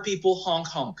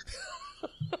 #CarPeopleHonkHonk.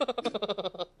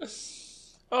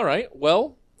 All right.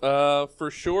 Well,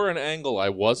 for sure an angle I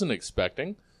wasn't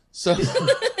expecting. So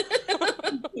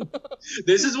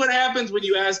This is what happens when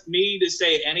you ask me to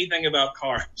say anything about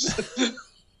cars.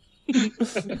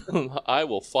 I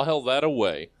will file that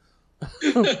away.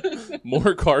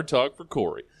 More car talk for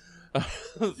Corey.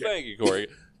 Thank you, Corey.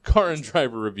 Car and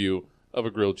driver review of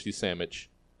a grilled cheese sandwich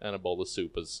and a bowl of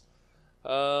soupas.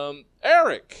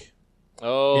 Eric.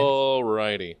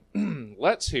 Alrighty.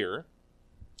 Let's hear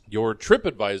your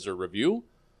TripAdvisor review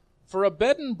for a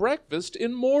bed and breakfast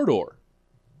in Mordor.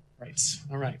 Right.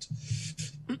 All right.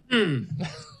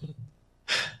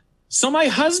 So my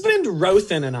husband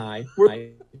Rothan and I were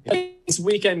this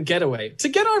weekend getaway to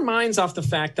get our minds off the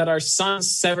fact that our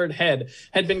son's severed head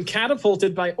had been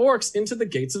catapulted by orcs into the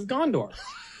gates of Gondor.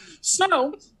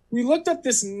 So we looked up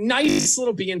this nice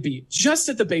little B&B just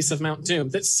at the base of Mount Doom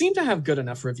that seemed to have good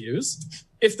enough reviews.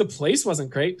 If the place wasn't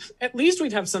great, at least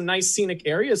we'd have some nice scenic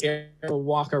areas to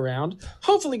walk around,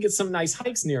 hopefully get some nice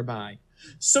hikes nearby.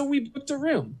 So we booked a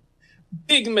room.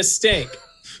 Big mistake.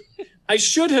 I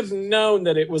should have known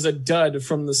that it was a dud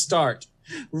from the start.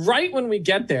 Right when we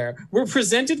get there, we're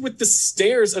presented with the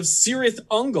stairs of Cirith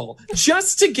Ungol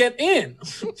just to get in.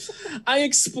 I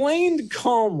explained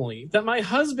calmly that my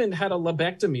husband had a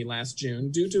lobectomy last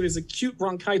June due to his acute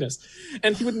bronchitis,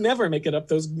 and he would never make it up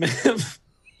those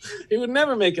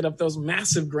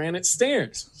massive granite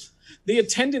stairs. The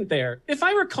attendant there, if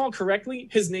I recall correctly,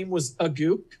 his name was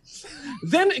Aguk,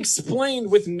 then explained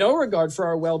with no regard for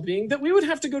our well-being that we would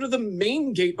have to go to the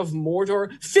main gate of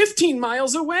Mordor 15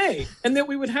 miles away, and that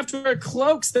we would have to wear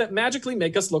cloaks that magically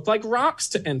make us look like rocks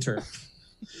to enter.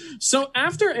 So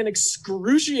after an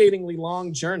excruciatingly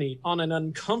long journey on an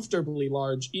uncomfortably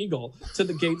large eagle to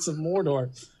the gates of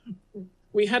Mordor,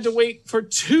 we had to wait for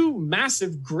 2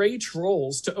 massive gray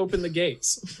trolls to open the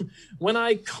gates. When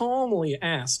I calmly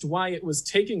asked why it was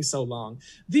taking so long,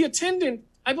 the attendant,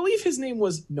 I believe his name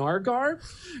was Nargar,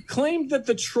 claimed that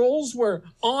the trolls were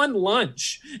on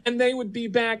lunch and they would be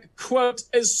back, quote,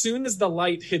 as soon as the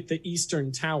light hit the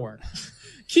eastern tower.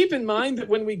 Keep in mind that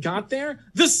when we got there,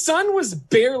 the sun was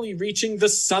barely reaching the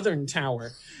southern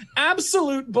tower.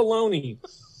 Absolute baloney.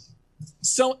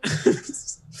 So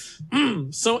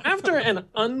after an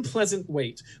unpleasant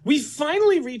wait, we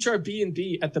finally reach our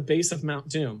B&B at the base of Mount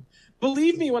Doom.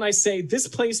 Believe me when I say this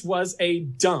place was a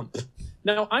dump.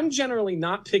 Now, I'm generally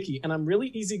not picky, and I'm really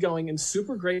easygoing and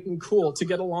super great and cool to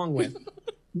get along with.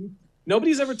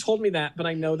 Nobody's ever told me that, but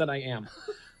I know that I am.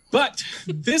 But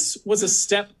this was a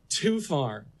step too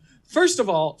far. First of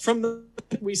all, from the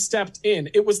moment we stepped in,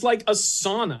 it was like a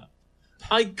sauna.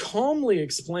 I calmly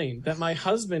explained that my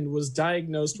husband was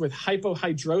diagnosed with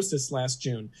hypohidrosis last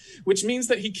June, which means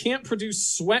that he can't produce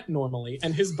sweat normally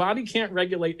and his body can't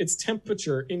regulate its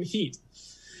temperature in heat.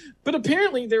 But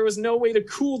apparently there was no way to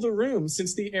cool the room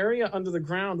since the area under the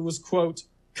ground was, quote,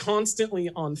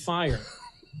 constantly on fire.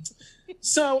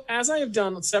 So, as I have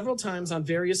done several times on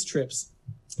various trips,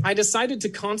 I decided to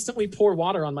constantly pour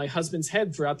water on my husband's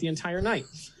head throughout the entire night.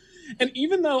 And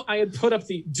even though I had put up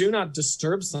the do not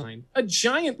disturb sign, a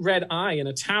giant red eye in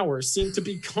a tower seemed to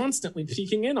be constantly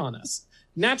peeking in on us.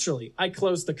 Naturally, I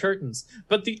closed the curtains,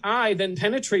 but the eye then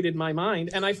penetrated my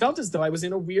mind, and I felt as though I was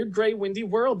in a weird, gray, windy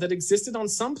world that existed on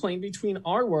some plane between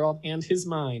our world and his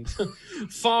mind,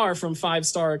 far from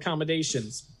 5-star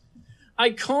accommodations.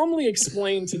 I calmly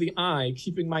explained to the eye,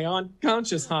 keeping my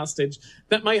unconscious hostage,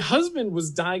 that my husband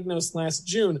was diagnosed last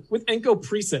June with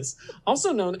encopresis,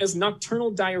 also known as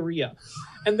nocturnal diarrhea,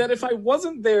 and that if I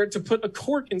wasn't there to put a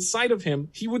cork inside of him,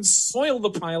 he would soil the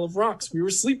pile of rocks we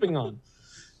were sleeping on.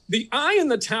 The eye in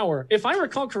the tower, if I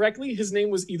recall correctly, his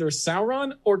name was either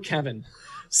Sauron or Kevin,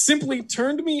 simply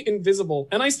turned me invisible,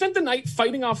 and I spent the night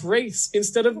fighting off wraiths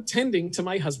instead of tending to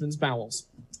my husband's bowels.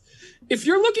 If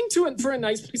you're looking for a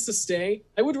nice place to stay,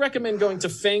 I would recommend going to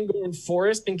Fangorn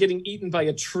Forest and getting eaten by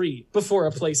a tree before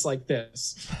a place like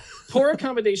this. Poor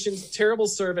accommodations, terrible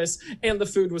service, and the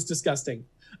food was disgusting.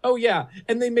 Oh yeah,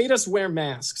 and they made us wear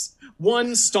masks.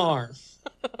 1 star.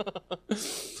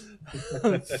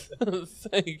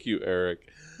 Thank you, Eric.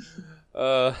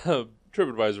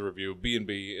 TripAdvisor review,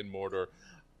 B&B in Mordor.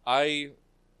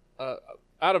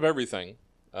 Out of everything,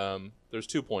 there's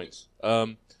 2 points.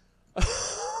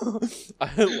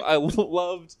 I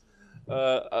loved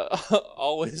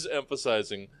always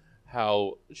emphasizing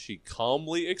how she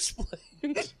calmly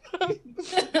explained.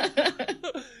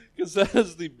 Because that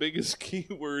is the biggest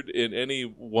keyword in any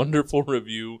wonderful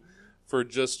review for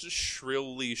just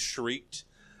shrilly shrieked.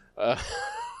 I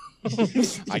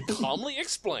calmly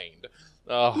explained.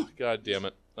 Oh, God damn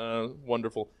it.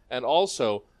 Wonderful. And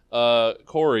also,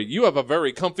 Corey, you have a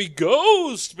very comfy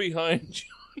ghost behind you.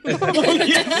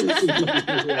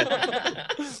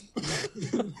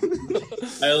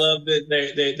 I love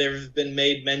that there's been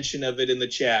made mention of it in the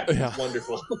chat. It's Yeah.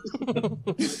 wonderful.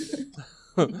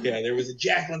 Yeah, there was a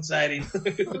Jacqueline sighting.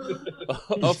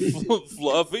 A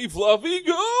fluffy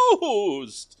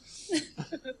ghost.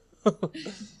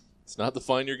 It's not the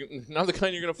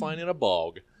kind you're gonna find in a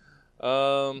bog.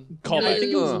 Call I back.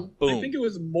 think it was- Boom. I think it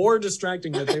was more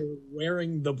distracting that they were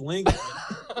wearing the blanket.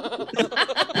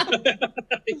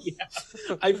 Yeah,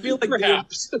 I feel like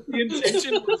perhaps. the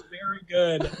intention was very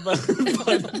good, but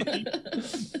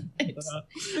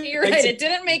You're right. It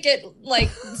didn't make it like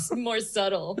more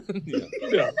subtle.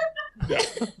 Yeah. Yeah.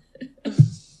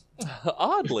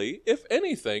 Oddly, if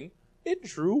anything, it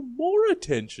drew more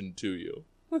attention to you.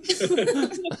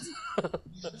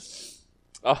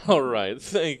 All right.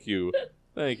 Thank you,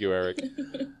 Eric.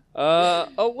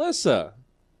 Alyssa.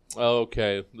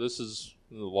 Okay, this is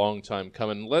a long time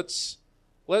coming. Let's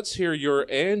hear your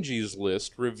Angie's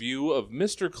List review of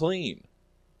Mr. Clean.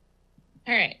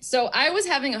 All right. So I was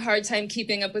having a hard time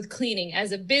keeping up with cleaning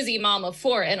as a busy mom of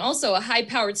 4 and also a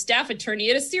high-powered staff attorney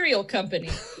at a cereal company.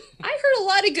 I heard a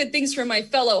lot of good things from my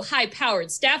fellow high-powered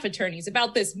staff attorneys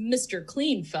about this Mr.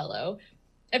 Clean fellow.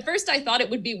 At first, I thought it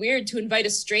would be weird to invite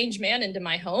a strange man into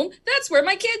my home. That's where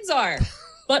my kids are.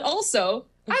 But also,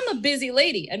 I'm a busy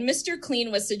lady, and Mr.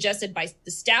 Clean was suggested by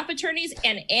the staff attorneys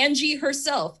and Angie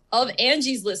herself of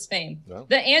Angie's List fame. Well.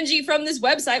 The Angie from this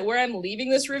website where I'm leaving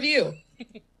this review.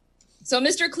 So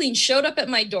Mr. Clean showed up at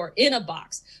my door in a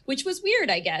box, which was weird,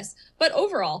 I guess, but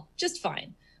overall, just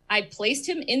fine. I placed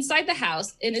him inside the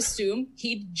house and assumed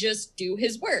he'd just do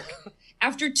his work.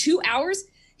 After 2 hours,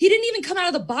 he didn't even come out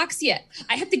of the box yet.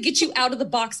 I have to get you out of the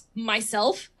box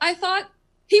myself, I thought.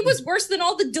 He was worse than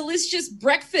all the delicious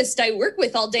breakfast I work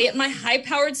with all day at my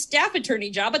high-powered staff attorney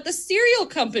job at the cereal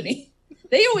company.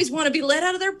 They always want to be let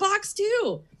out of their box,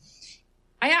 too.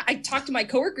 I talked to my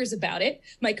coworkers about it.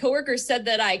 My coworkers said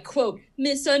that I, quote,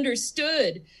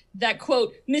 misunderstood. That,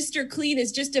 quote, Mr. Clean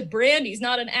is just a brand. He's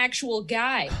not an actual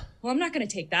guy. Well, I'm not going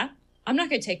to take that. I'm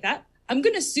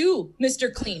going to sue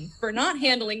Mr. Clean for not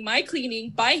handling my cleaning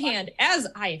by hand as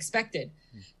I expected.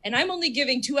 And I'm only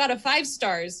giving 2 out of 5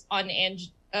 stars on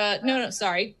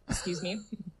sorry. Excuse me.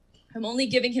 I'm only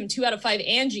giving him 2 out of 5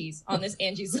 Angies on this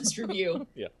Angie's List review.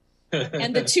 Yeah.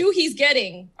 And the 2 he's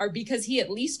getting are because he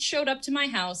at least showed up to my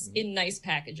house in nice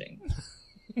packaging.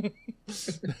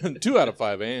 2 out of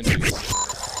 5 Angie.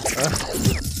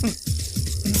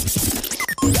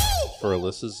 For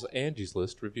Alyssa's Angie's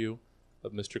List review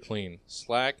of Mr. Clean.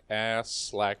 Slack ass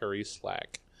slackery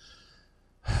slack.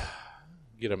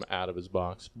 Get him out of his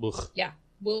box. Ugh. Yeah.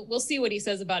 We'll see what he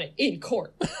says about it in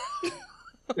court.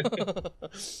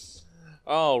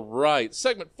 All right.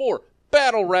 Segment 4.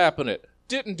 Battle rapping it.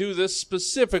 Didn't do this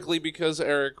specifically because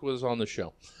Eric was on the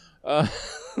show.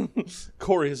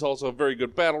 Corey is also a very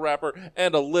good battle rapper,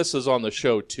 and Alyssa's on the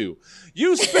show too.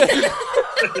 You spit.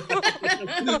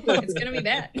 It's gonna be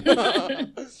bad.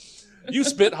 You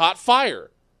spit hot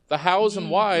fire. The hows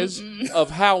and whys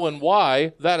of how and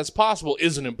why that is possible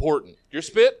isn't important. Your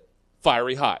spit,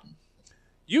 fiery hot.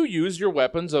 You use your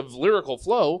weapons of lyrical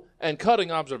flow and cutting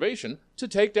observation to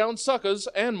take down suckers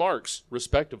and marks,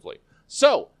 respectively.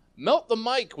 So, melt the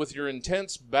mic with your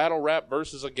intense battle rap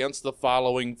verses against the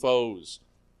following foes.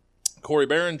 Corey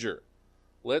Behringer,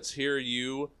 let's hear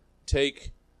you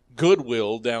take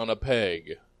Goodwill down a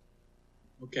peg.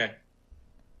 Okay.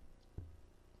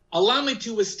 Allow me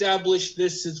to establish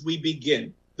this as we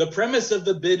begin. The premise of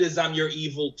the bit is I'm your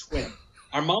evil twin.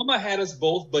 Our mama had us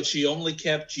both, but she only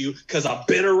kept you because I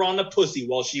bit her on the pussy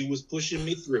while she was pushing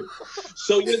me through.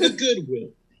 So you're the good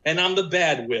will, and I'm the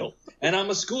bad will. And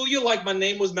I'ma school you like my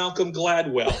name was Malcolm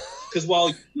Gladwell. Because while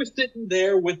you were sitting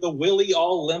there with the willy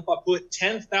all limp, I put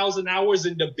 10,000 hours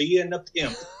into being a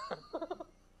pimp.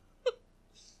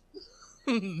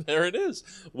 There it is.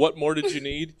 What more did you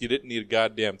need? You didn't need a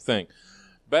goddamn thing.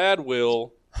 Bad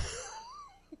Will.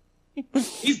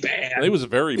 He's bad. He was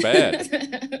very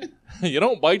bad. You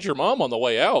don't bite your mom on the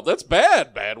way out. That's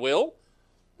bad, Bad Will.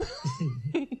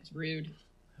 It's rude.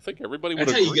 I think everybody would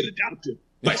That's how you agree. get adopted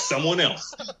by someone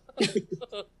else.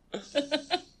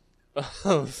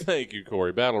 Oh, thank you,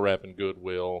 Corey. Battle rapping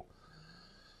Goodwill.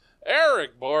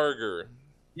 Eric Barger.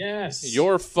 yes.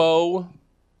 Your foe.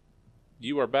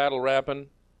 You are battle rapping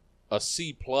a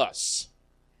C+.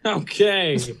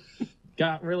 Okay.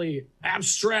 Got really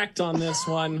abstract on this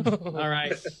one. All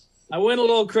right. I went a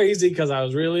little crazy because I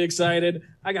was really excited.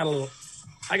 I got a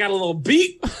little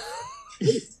beat.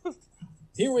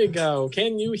 Here we go.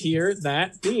 Can you hear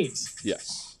that beat?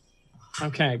 Yes.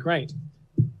 Okay, great.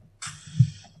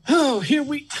 Oh, here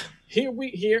we Here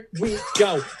we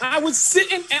go. I was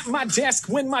sitting at my desk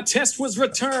when my test was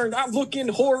returned. I look in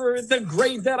horror at the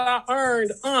grade that I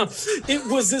earned. It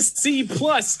was a C+.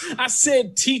 I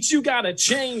said, teach, you gotta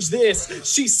change this.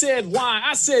 She said, why?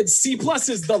 I said, C+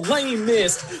 is the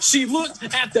lamest. She looked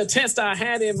at the test I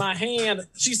had in my hand.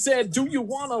 She said, do you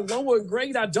want a lower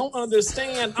grade? I don't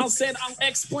understand. I said, I'll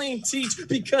explain, teach,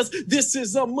 because this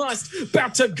is a must.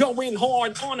 About to go in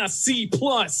hard on a C+.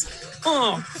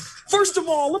 First of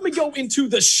all, let me go into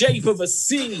the shape of a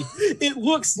C. It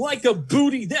looks like a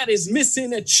booty that is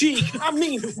missing a cheek. I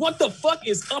mean, what the fuck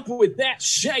is up with that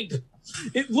shape?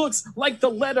 It looks like the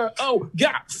letter O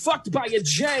got fucked by a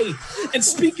J. And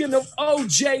speaking of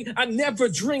OJ, I never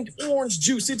drink orange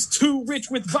juice. It's too rich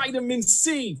with vitamin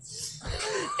C.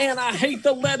 And I hate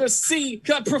the letter C.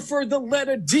 I prefer the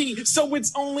letter D. So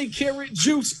it's only carrot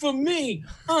juice for me.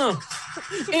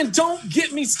 And don't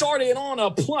get me started on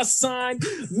a plus sign.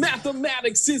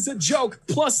 Mathematics is a joke.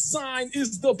 Plus sign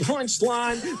is the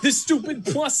punchline. This stupid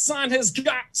plus sign has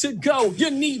got to go.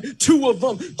 You need two of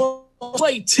them.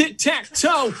 Play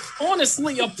tic-tac-toe.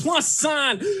 Honestly, a plus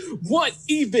sign. What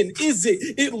even is it?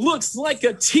 It looks like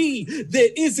a T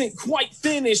that isn't quite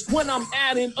finished. When I'm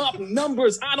adding up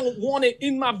numbers, I don't want it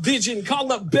in my vision.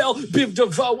 Call up Bell Biv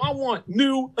DeVoe. I want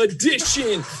new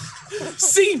edition.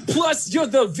 C+, you're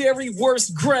the very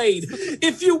worst grade.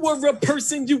 If you were a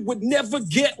person, you would never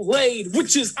get laid,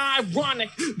 which is ironic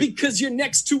because you're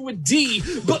next to a D.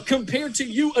 But compared to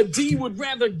you, a D would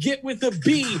rather get with a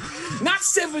B. Not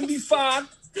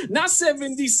 75, not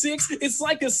 76, it's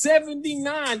like a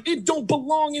 79. It don't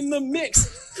belong in the mix.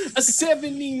 A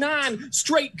 79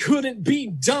 straight couldn't be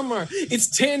dumber. It's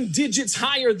 10 digits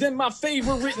higher than my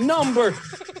favorite number.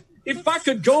 If I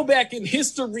could go back in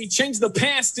history, change the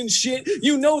past and shit,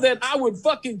 you know that I would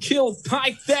fucking kill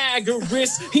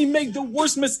Pythagoras. He made the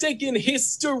worst mistake in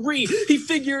history. He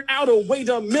figured out a way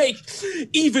to make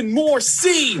even more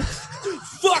C.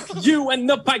 Fuck you and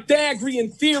the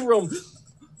Pythagorean theorem.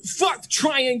 Fuck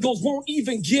triangles, won't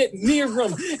even get near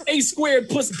them. A squared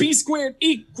plus B squared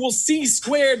equals C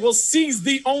squared. Well, C's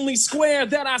the only square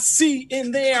that I see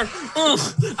in there.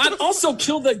 I'd also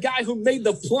kill the guy who made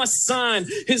the plus sign.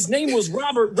 His name was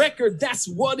Robert Record. That's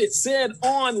what it said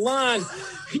online.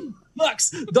 He sucks.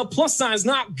 The plus sign's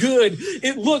not good.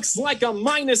 It looks like a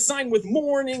minus sign with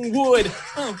morning wood.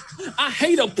 I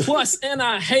hate a plus and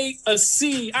I hate a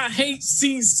C. I hate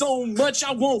C's so much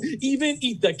I won't even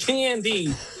eat the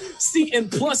candy. C and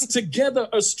plus together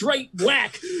a straight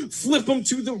whack. Flip them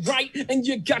to the right and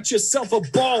you got yourself a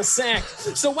ball sack.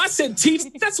 So I said, teach,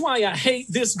 that's why I hate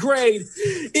this grade.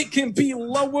 It can be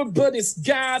lower, but it's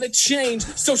gotta change.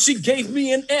 So she gave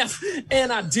me an F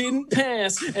and I didn't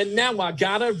pass. And now I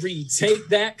gotta retake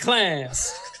that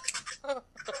class.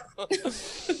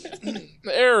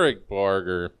 Eric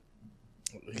Barger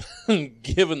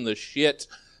giving the shit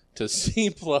to C+.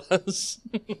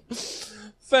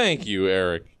 Thank you,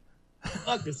 Eric.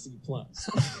 Fuck a C+.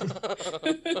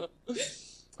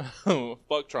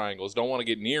 Fuck triangles. Don't want to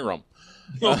get near them.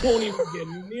 I won't even get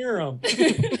near them.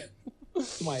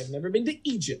 That's why I've never been to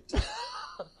Egypt.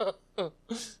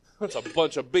 That's a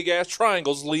bunch of big-ass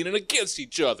triangles leaning against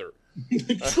each other.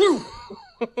 True.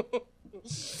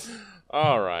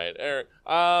 All right, Eric.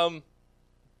 I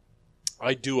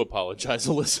do apologize,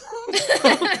 Alyssa.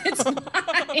 It's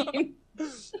fine.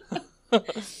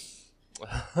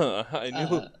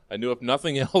 I knew if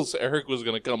nothing else, Eric was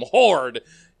going to come hard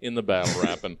in the battle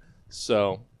rapping.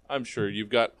 So I'm sure you've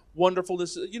got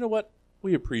wonderfulness. You know what?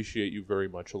 We appreciate you very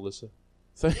much, Alyssa.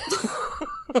 Thank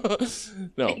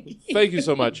you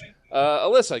so much,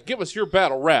 Alyssa. Give us your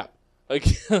battle rap. I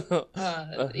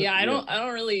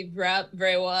don't really rap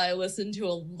very well. I listen to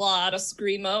a lot of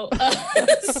screamo.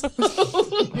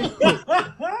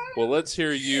 Well, let's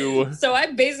hear you. So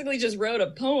I basically just wrote a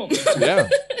poem. Yeah,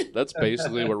 that's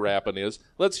basically what rapping is.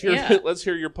 Let's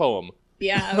hear your poem.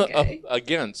 Yeah, okay.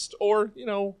 Against, or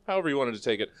however you wanted to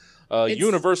take it.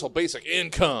 Universal basic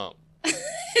income.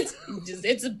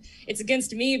 It's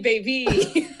against me,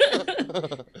 baby.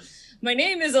 My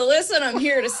name is Alyssa, and I'm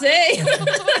here to say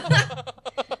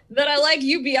that I like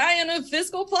UBI in a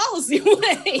fiscal policy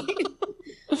way.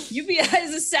 UBI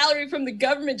is a salary from the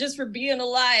government just for being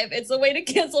alive. It's a way to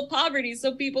cancel poverty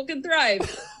so people can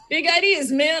thrive. Big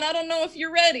ideas, man. I don't know if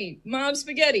you're ready. Mom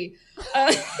spaghetti.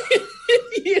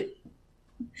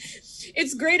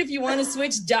 It's great if you want to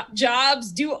switch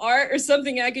jobs, do art or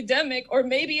something academic, or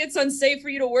maybe it's unsafe for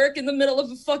you to work in the middle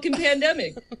of a fucking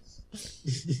pandemic.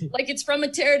 Like it's from a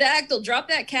pterodactyl. Drop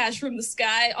that cash from the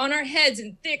sky on our heads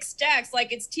in thick stacks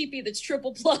like it's teepee that's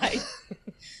triple ply.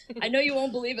 I know you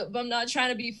won't believe it, but I'm not trying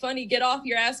to be funny. Get off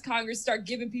your ass, Congress. Start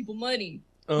giving people money.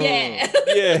 Yeah.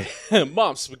 Yeah.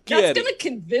 Mom spaghetti. That's gonna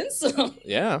convince him.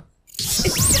 Yeah.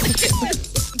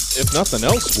 If nothing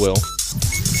else will.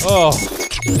 Oh,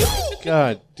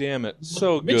 God damn it.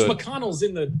 So Mitch good. McConnell's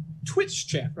in the Twitch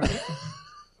chat, right?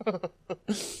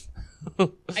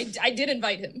 I did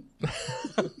invite him.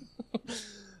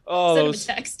 Oh, Send him a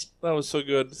text. that was so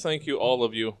good. Thank you, all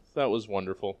of you. That was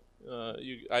wonderful.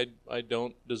 I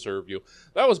don't deserve you.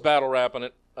 That was battle rapping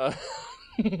it.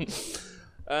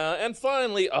 And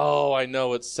finally, I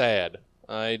know it's sad.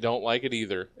 I don't like it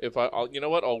either. You know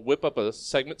what? I'll whip up a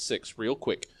segment 6 real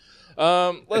quick.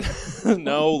 Let's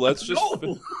just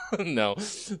no.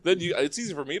 Then it's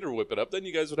easy for me to whip it up. Then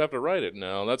you guys would have to write it.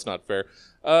 No, that's not fair.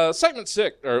 Segment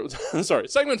 6, or sorry,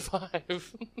 segment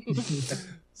 5.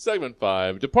 Segment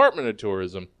 5. Department of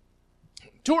Tourism.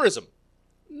 Tourism,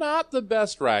 not the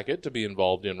best racket to be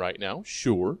involved in right now,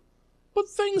 sure, but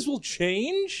things will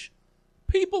change.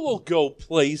 People will go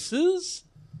places,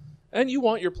 and you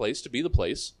want your place to be the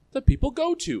place that people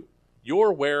go to.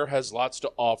 Your where has lots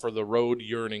to offer the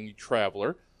road-yearning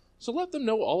traveler, so let them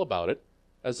know all about it.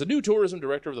 As the new tourism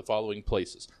director of the following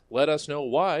places, let us know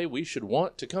why we should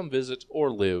want to come visit or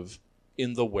live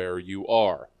in the where you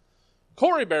are.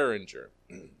 Corey Behringer,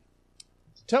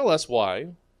 tell us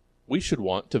why we should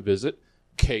want to visit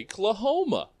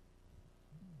Cakelahoma.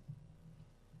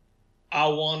 I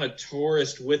want a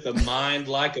tourist with a mind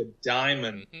like a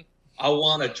diamond. I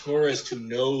want a tourist who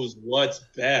knows what's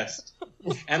best.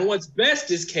 And what's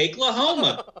best is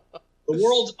Cakelahoma, the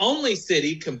world's only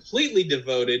city completely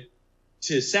devoted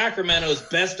to Sacramento's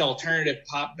best alternative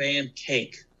pop band,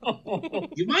 Cake.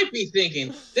 You might be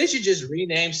thinking, they should just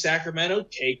rename Sacramento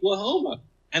Cakelahoma.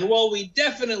 And while we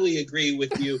definitely agree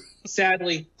with you,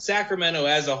 sadly, Sacramento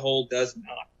as a whole does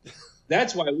not.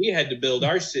 That's why we had to build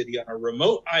our city on a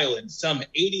remote island some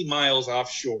 80 miles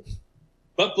offshore.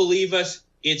 But believe us,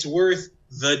 it's worth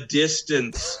the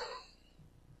distance.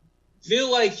 Feel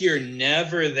like you're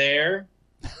never there?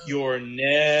 You're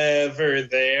never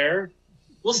there?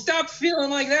 Well, stop feeling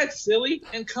like that, silly,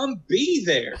 and come be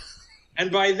there.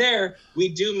 And by there, we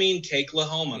do mean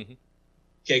Cakelahoma. Mm-hmm.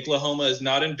 Cakelahoma is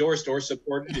not endorsed or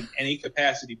supported in any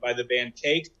capacity by the band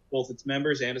Cake, both its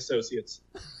members and associates.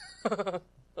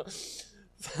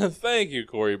 Thank you,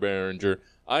 Corey Behringer.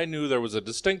 I knew there was a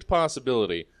distinct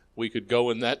possibility we could go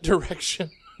in that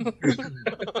direction. It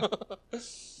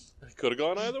could have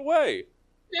gone either way.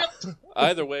 Yep.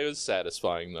 Either way was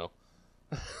satisfying, though.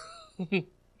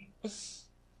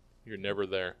 You're never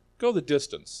there. Go the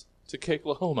distance to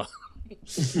Cakelahoma.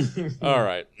 All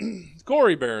right.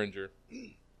 Corey Behringer.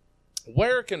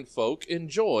 Where can folk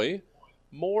enjoy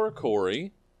more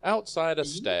Corey outside a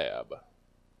stab?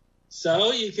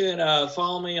 So you can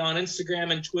follow me on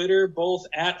Instagram and Twitter, both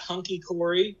at Hunky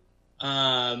Corey.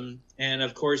 And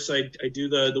of course, I do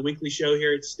the weekly show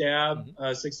here at Stab,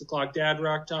 6 o'clock Dad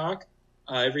Rock Talk,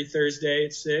 every Thursday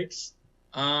at 6.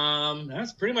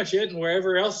 That's pretty much it. And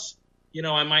wherever else,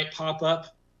 I might pop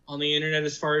up on the internet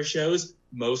as far as shows,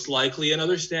 most likely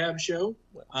another Stab show.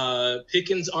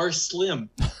 Pickings are slim.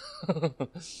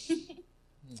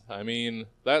 I mean,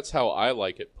 that's how I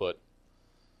like it put.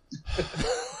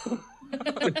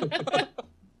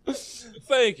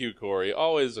 Thank you, Corey.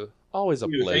 Always a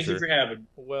pleasure. Thank you for having me.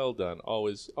 Well done.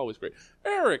 Always great.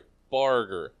 Eric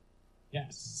Barger.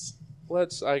 Yes.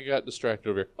 I got distracted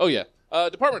over here. Oh, yeah.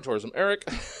 Department of Tourism. Eric,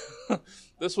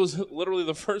 this was literally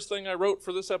the first thing I wrote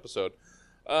for this episode.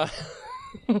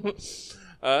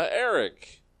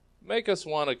 Eric, make us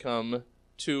want to come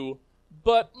to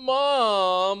But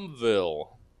Momville.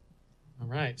 All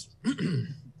right.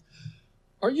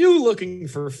 Are you looking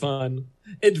for fun,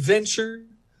 adventure,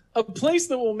 a place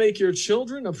that will make your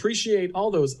children appreciate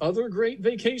all those other great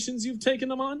vacations you've taken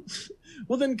them on?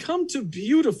 Well, then come to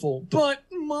beautiful But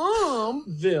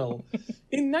Momville.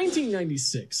 In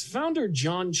 1996, founder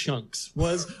John Chunks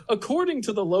was, according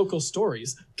to the local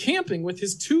stories, camping with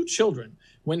his 2 children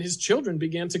when his children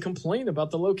began to complain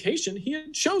about the location he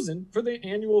had chosen for their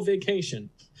annual vacation.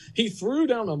 He threw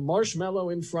down a marshmallow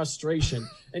in frustration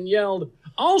and yelled,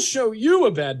 "I'll show you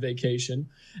a bad vacation."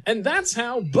 And that's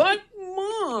how But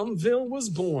Momville was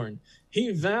born. He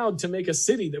vowed to make a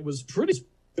city that was pretty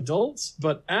adults,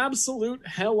 but absolute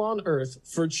hell on earth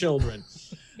for children.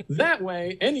 That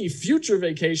way, any future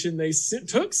vacation they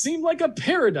took seemed like a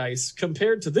paradise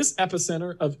compared to this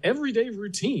epicenter of everyday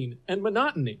routine and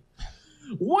monotony.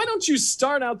 Why don't you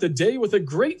start out the day with a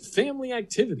great family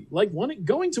activity, like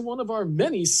going to one of our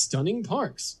many stunning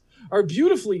parks? Our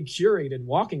beautifully curated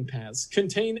walking paths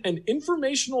contain an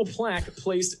informational plaque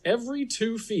placed every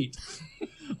 2 feet.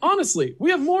 Honestly,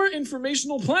 we have more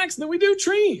informational plaques than we do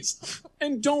trees.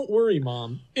 And don't worry,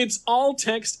 Mom. It's all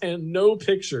text and no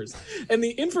pictures. And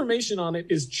the information on it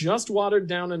is just watered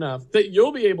down enough that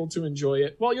you'll be able to enjoy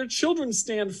it while your children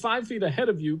stand 5 feet ahead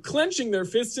of you, clenching their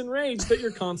fists in rage that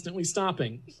you're constantly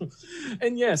stopping.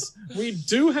 And yes, we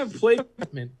do have play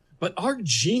equipment, but our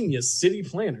genius city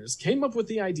planners came up with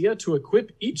the idea to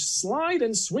equip each slide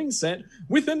and swing set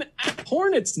with an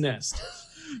hornet's nest.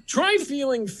 Try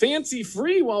feeling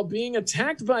fancy-free while being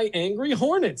attacked by angry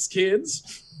hornets,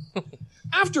 kids.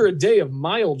 After a day of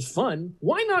mild fun,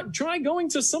 why not try going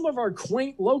to some of our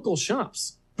quaint local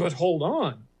shops? But hold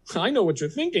on. I know what you're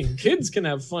thinking. Kids can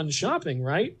have fun shopping,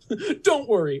 right? Don't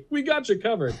worry, we got you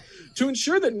covered. To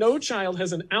ensure that no child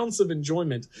has an ounce of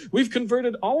enjoyment, we've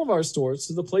converted all of our stores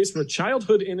to the place where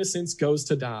childhood innocence goes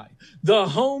to die, the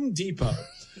Home Depot.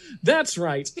 That's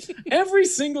right. Every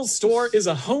single store is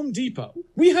a Home Depot.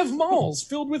 We have malls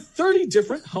filled with 30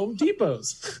 different Home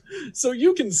Depots. So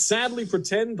you can sadly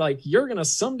pretend like you're going to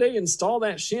someday install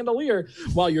that chandelier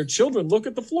while your children look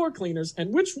at the floor cleaners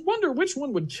and wonder which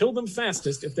one would kill them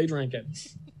fastest if they drank it.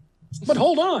 But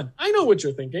hold on, I know what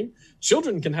you're thinking.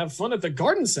 Children can have fun at the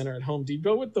garden center at Home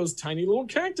Depot with those tiny little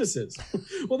cactuses.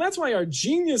 Well, that's why our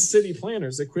genius city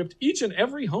planners equipped each and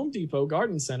every Home Depot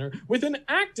garden center with an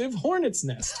active hornet's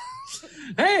nest.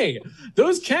 Hey,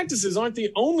 those cactuses aren't the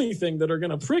only thing that are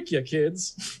going to prick you,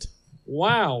 kids.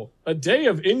 Wow, a day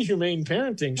of inhumane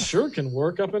parenting sure can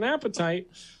work up an appetite.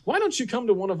 Why don't you come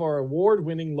to one of our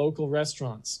award-winning local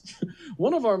restaurants?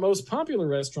 One of our most popular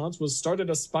restaurants was started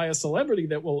by a celebrity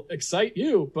that will excite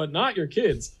you, but not your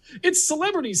kids. It's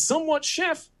celebrity somewhat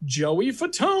chef Joey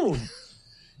Fatone.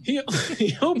 He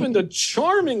opened a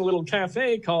charming little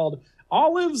cafe called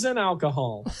Olives and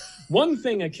Alcohol. One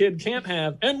thing a kid can't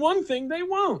have, and one thing they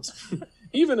won't.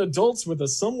 Even adults with a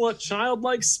somewhat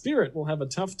childlike spirit will have a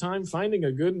tough time finding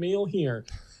a good meal here.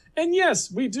 And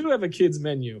yes, we do have a kids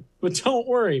menu, but don't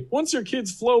worry. Once your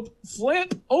kids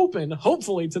flip open,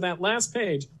 hopefully to that last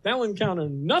page, they'll encounter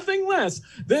nothing less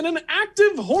than an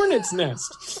active hornet's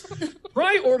nest.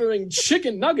 Try ordering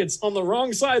chicken nuggets on the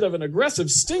wrong side of an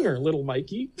aggressive stinger, little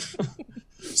Mikey.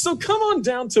 So come on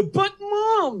down to But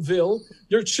Momville.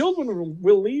 Your children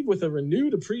will leave with a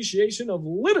renewed appreciation of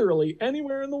literally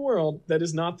anywhere in the world that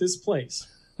is not this place.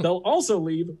 They'll also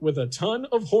leave with a ton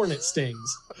of hornet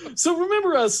stings. So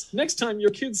remember us next time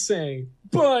your kids say,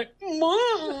 "But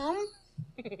Mom."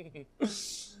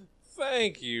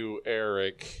 Thank you,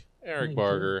 Eric. Eric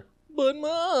Barger. But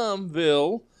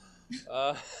Momville.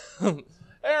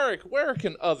 Eric, where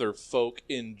can other folk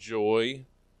enjoy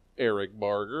Eric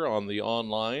Barger on the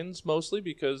onlines, mostly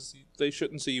because they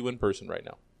shouldn't see you in person right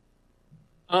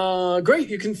now? Great.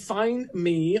 You can find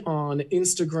me on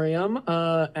Instagram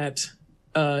at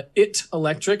It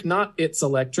Electric, not It's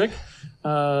Electric.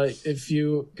 If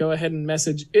you go ahead and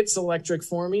message It's Electric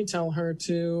for me, tell her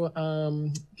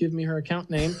to give me her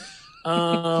account name.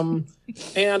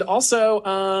 And also,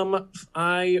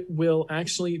 I will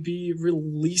actually be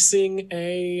releasing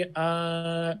a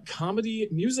comedy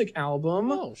music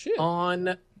album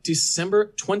on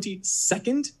December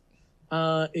 22nd.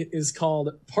 It is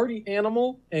called Party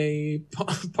Animal,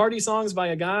 party songs by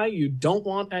a guy you don't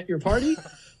want at your party.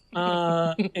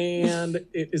 And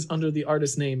it is under the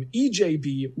artist name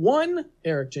EJB1,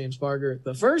 Eric James Barger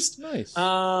the First. Nice.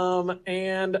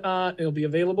 And it'll be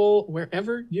available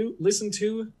wherever you listen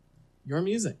to your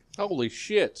music. Holy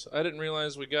shit. I didn't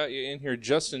realize we got you in here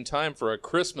just in time for a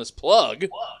Christmas plug.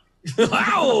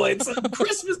 Wow, it's a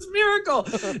Christmas miracle.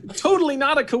 Totally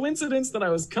not a coincidence that I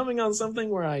was coming on something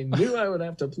where I knew I would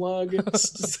have to plug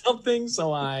something,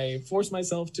 so I forced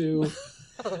myself to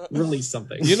release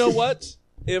something. You know what?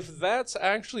 If that's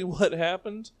actually what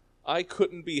happened, I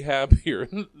couldn't be happier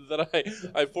that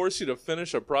I forced you to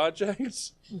finish a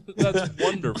project. That's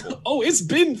wonderful. Oh, it's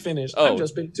been finished. I've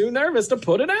just been too nervous to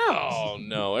put it out. Oh,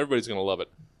 no. Everybody's going to love it.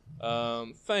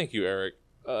 Thank you, Eric.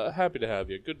 Happy to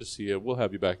have you. Good to see you. We'll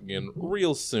have you back again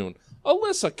real soon.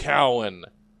 Alyssa Cowan.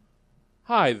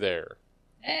 Hi there.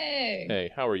 Hey.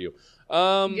 Hey, how are you?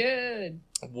 Good.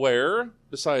 Where,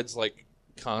 besides like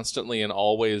constantly and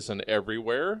always and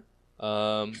everywhere,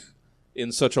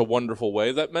 in such a wonderful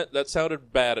way, that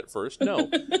sounded bad at first.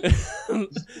 No.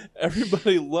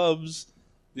 Everybody loves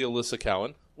the Alyssa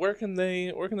Cowan. Where can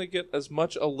they get as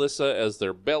much Alyssa as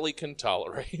their belly can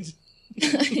tolerate?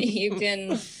 You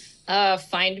can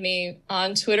find me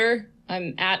on Twitter.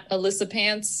 I'm at Alyssa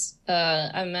Pants.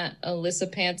 I'm at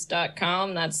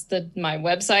alyssapants.com. That's my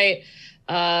website.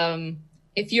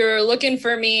 If you're looking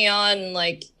for me on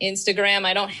like Instagram,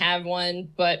 I don't have one,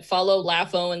 but follow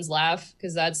Laugh Owens Laugh,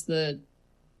 because that's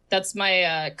That's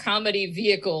my comedy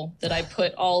vehicle that I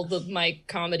put all of my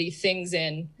comedy things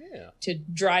in to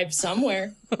drive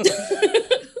somewhere.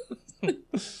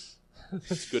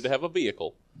 It's good to have a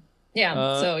vehicle.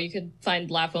 Yeah, so you could find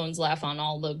Laugh Owns Laugh on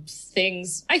all the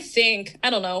things. I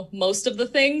don't know, most of the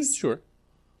things. Sure.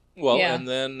 Well, Yeah. and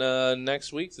then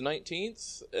next week, the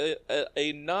 19th,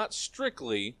 a not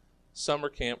strictly summer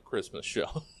camp Christmas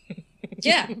show.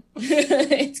 Yeah,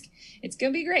 it's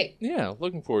gonna be great. Yeah,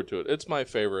 looking forward to it. It's my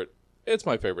favorite. It's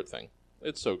my favorite thing.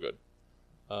 It's so good.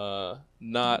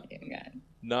 Not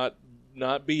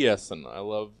BSing. I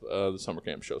love the summer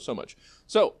camp show so much.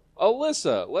 So,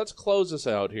 Alyssa, let's close this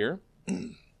out here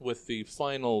with the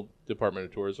final Department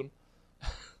of Tourism.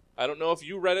 I don't know if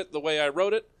you read it the way I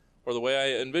wrote it or the way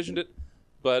I envisioned it,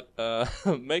 but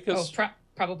make us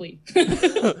probably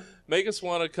make us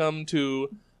want to come to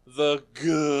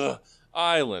the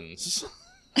Islands.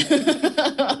 So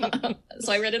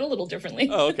I read it a little differently.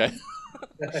 Oh, okay.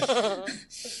 I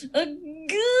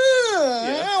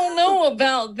don't know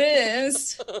about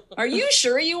this. Are you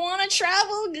sure you want to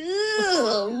travel?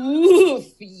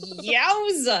 Oof,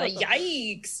 yowza,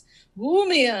 yikes. Oh,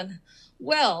 man.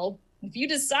 Well, if you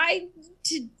decide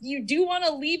you do want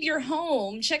to leave your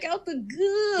home, check out the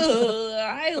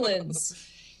Islands.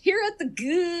 Here at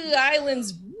the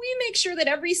Islands, we make sure that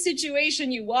every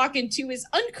situation you walk into is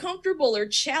uncomfortable or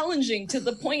challenging to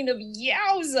the point of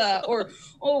yowza or,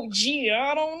 oh, gee,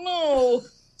 I don't know.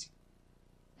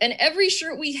 And every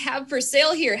shirt we have for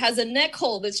sale here has a neck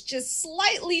hole that's just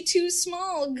slightly too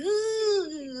small.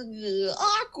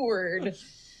 Awkward.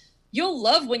 You'll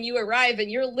love when you arrive and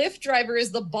your Lyft driver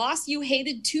is the boss you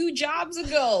hated 2 jobs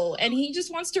ago, and he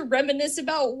just wants to reminisce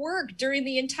about work during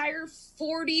the entire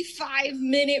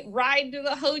 45-minute ride to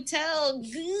the hotel.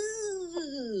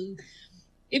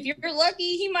 If you're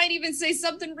lucky, he might even say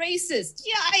something racist.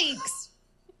 Yikes!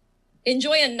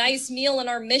 Enjoy a nice meal in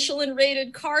our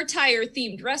Michelin-rated car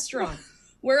tire-themed restaurant,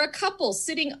 where a couple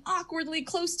sitting awkwardly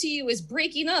close to you is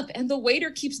breaking up and the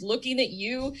waiter keeps looking at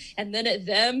you and then at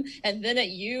them and then at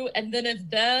you and then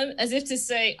at them as if to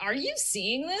say, are you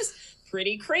seeing this?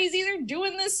 Pretty crazy they're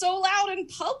doing this so loud in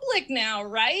public now,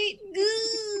 right?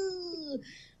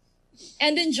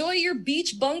 And enjoy your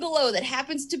beach bungalow that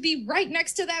happens to be right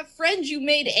next to that friend you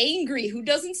made angry who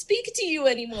doesn't speak to you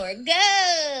anymore.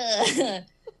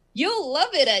 You'll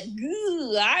love it at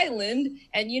Island.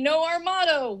 And you know our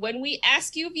motto. When we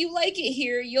ask you if you like it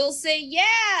here, you'll say,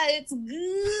 yeah, it's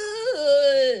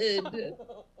good.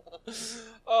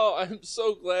 Oh, I'm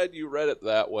so glad you read it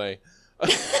that way.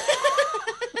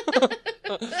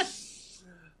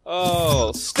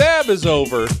 Oh, Stab is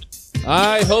over.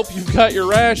 I hope you've got your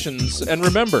rations. And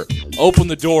remember, open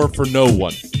the door for no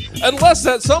one. Unless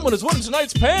that someone is one of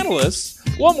tonight's panelists.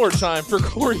 One more time for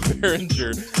Corey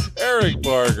Behringer, Eric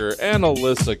Barger, and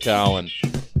Alyssa Cowan.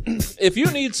 If you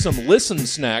need some listen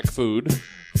snack food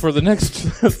for the next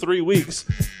 3 weeks,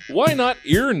 why not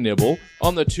ear nibble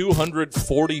on the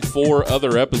 244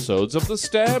 other episodes of The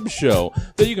Stab Show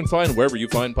that you can find wherever you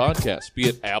find podcasts, be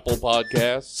it Apple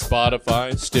Podcasts,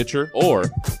 Spotify, Stitcher, or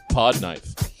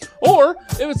Podknife. Or,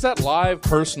 if it's that live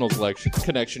personal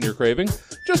connection you're craving,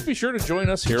 just be sure to join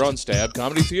us here on Stab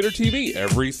Comedy Theater TV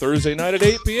every Thursday night at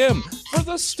 8 p.m. for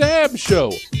The Stab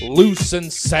Show, loose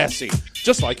and sassy,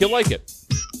 just like you like it.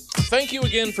 Thank you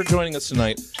again for joining us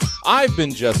tonight. I've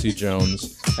been Jesse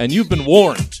Jones, and you've been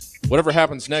warned. Whatever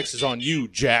happens next is on you,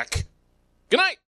 Jack. Good night!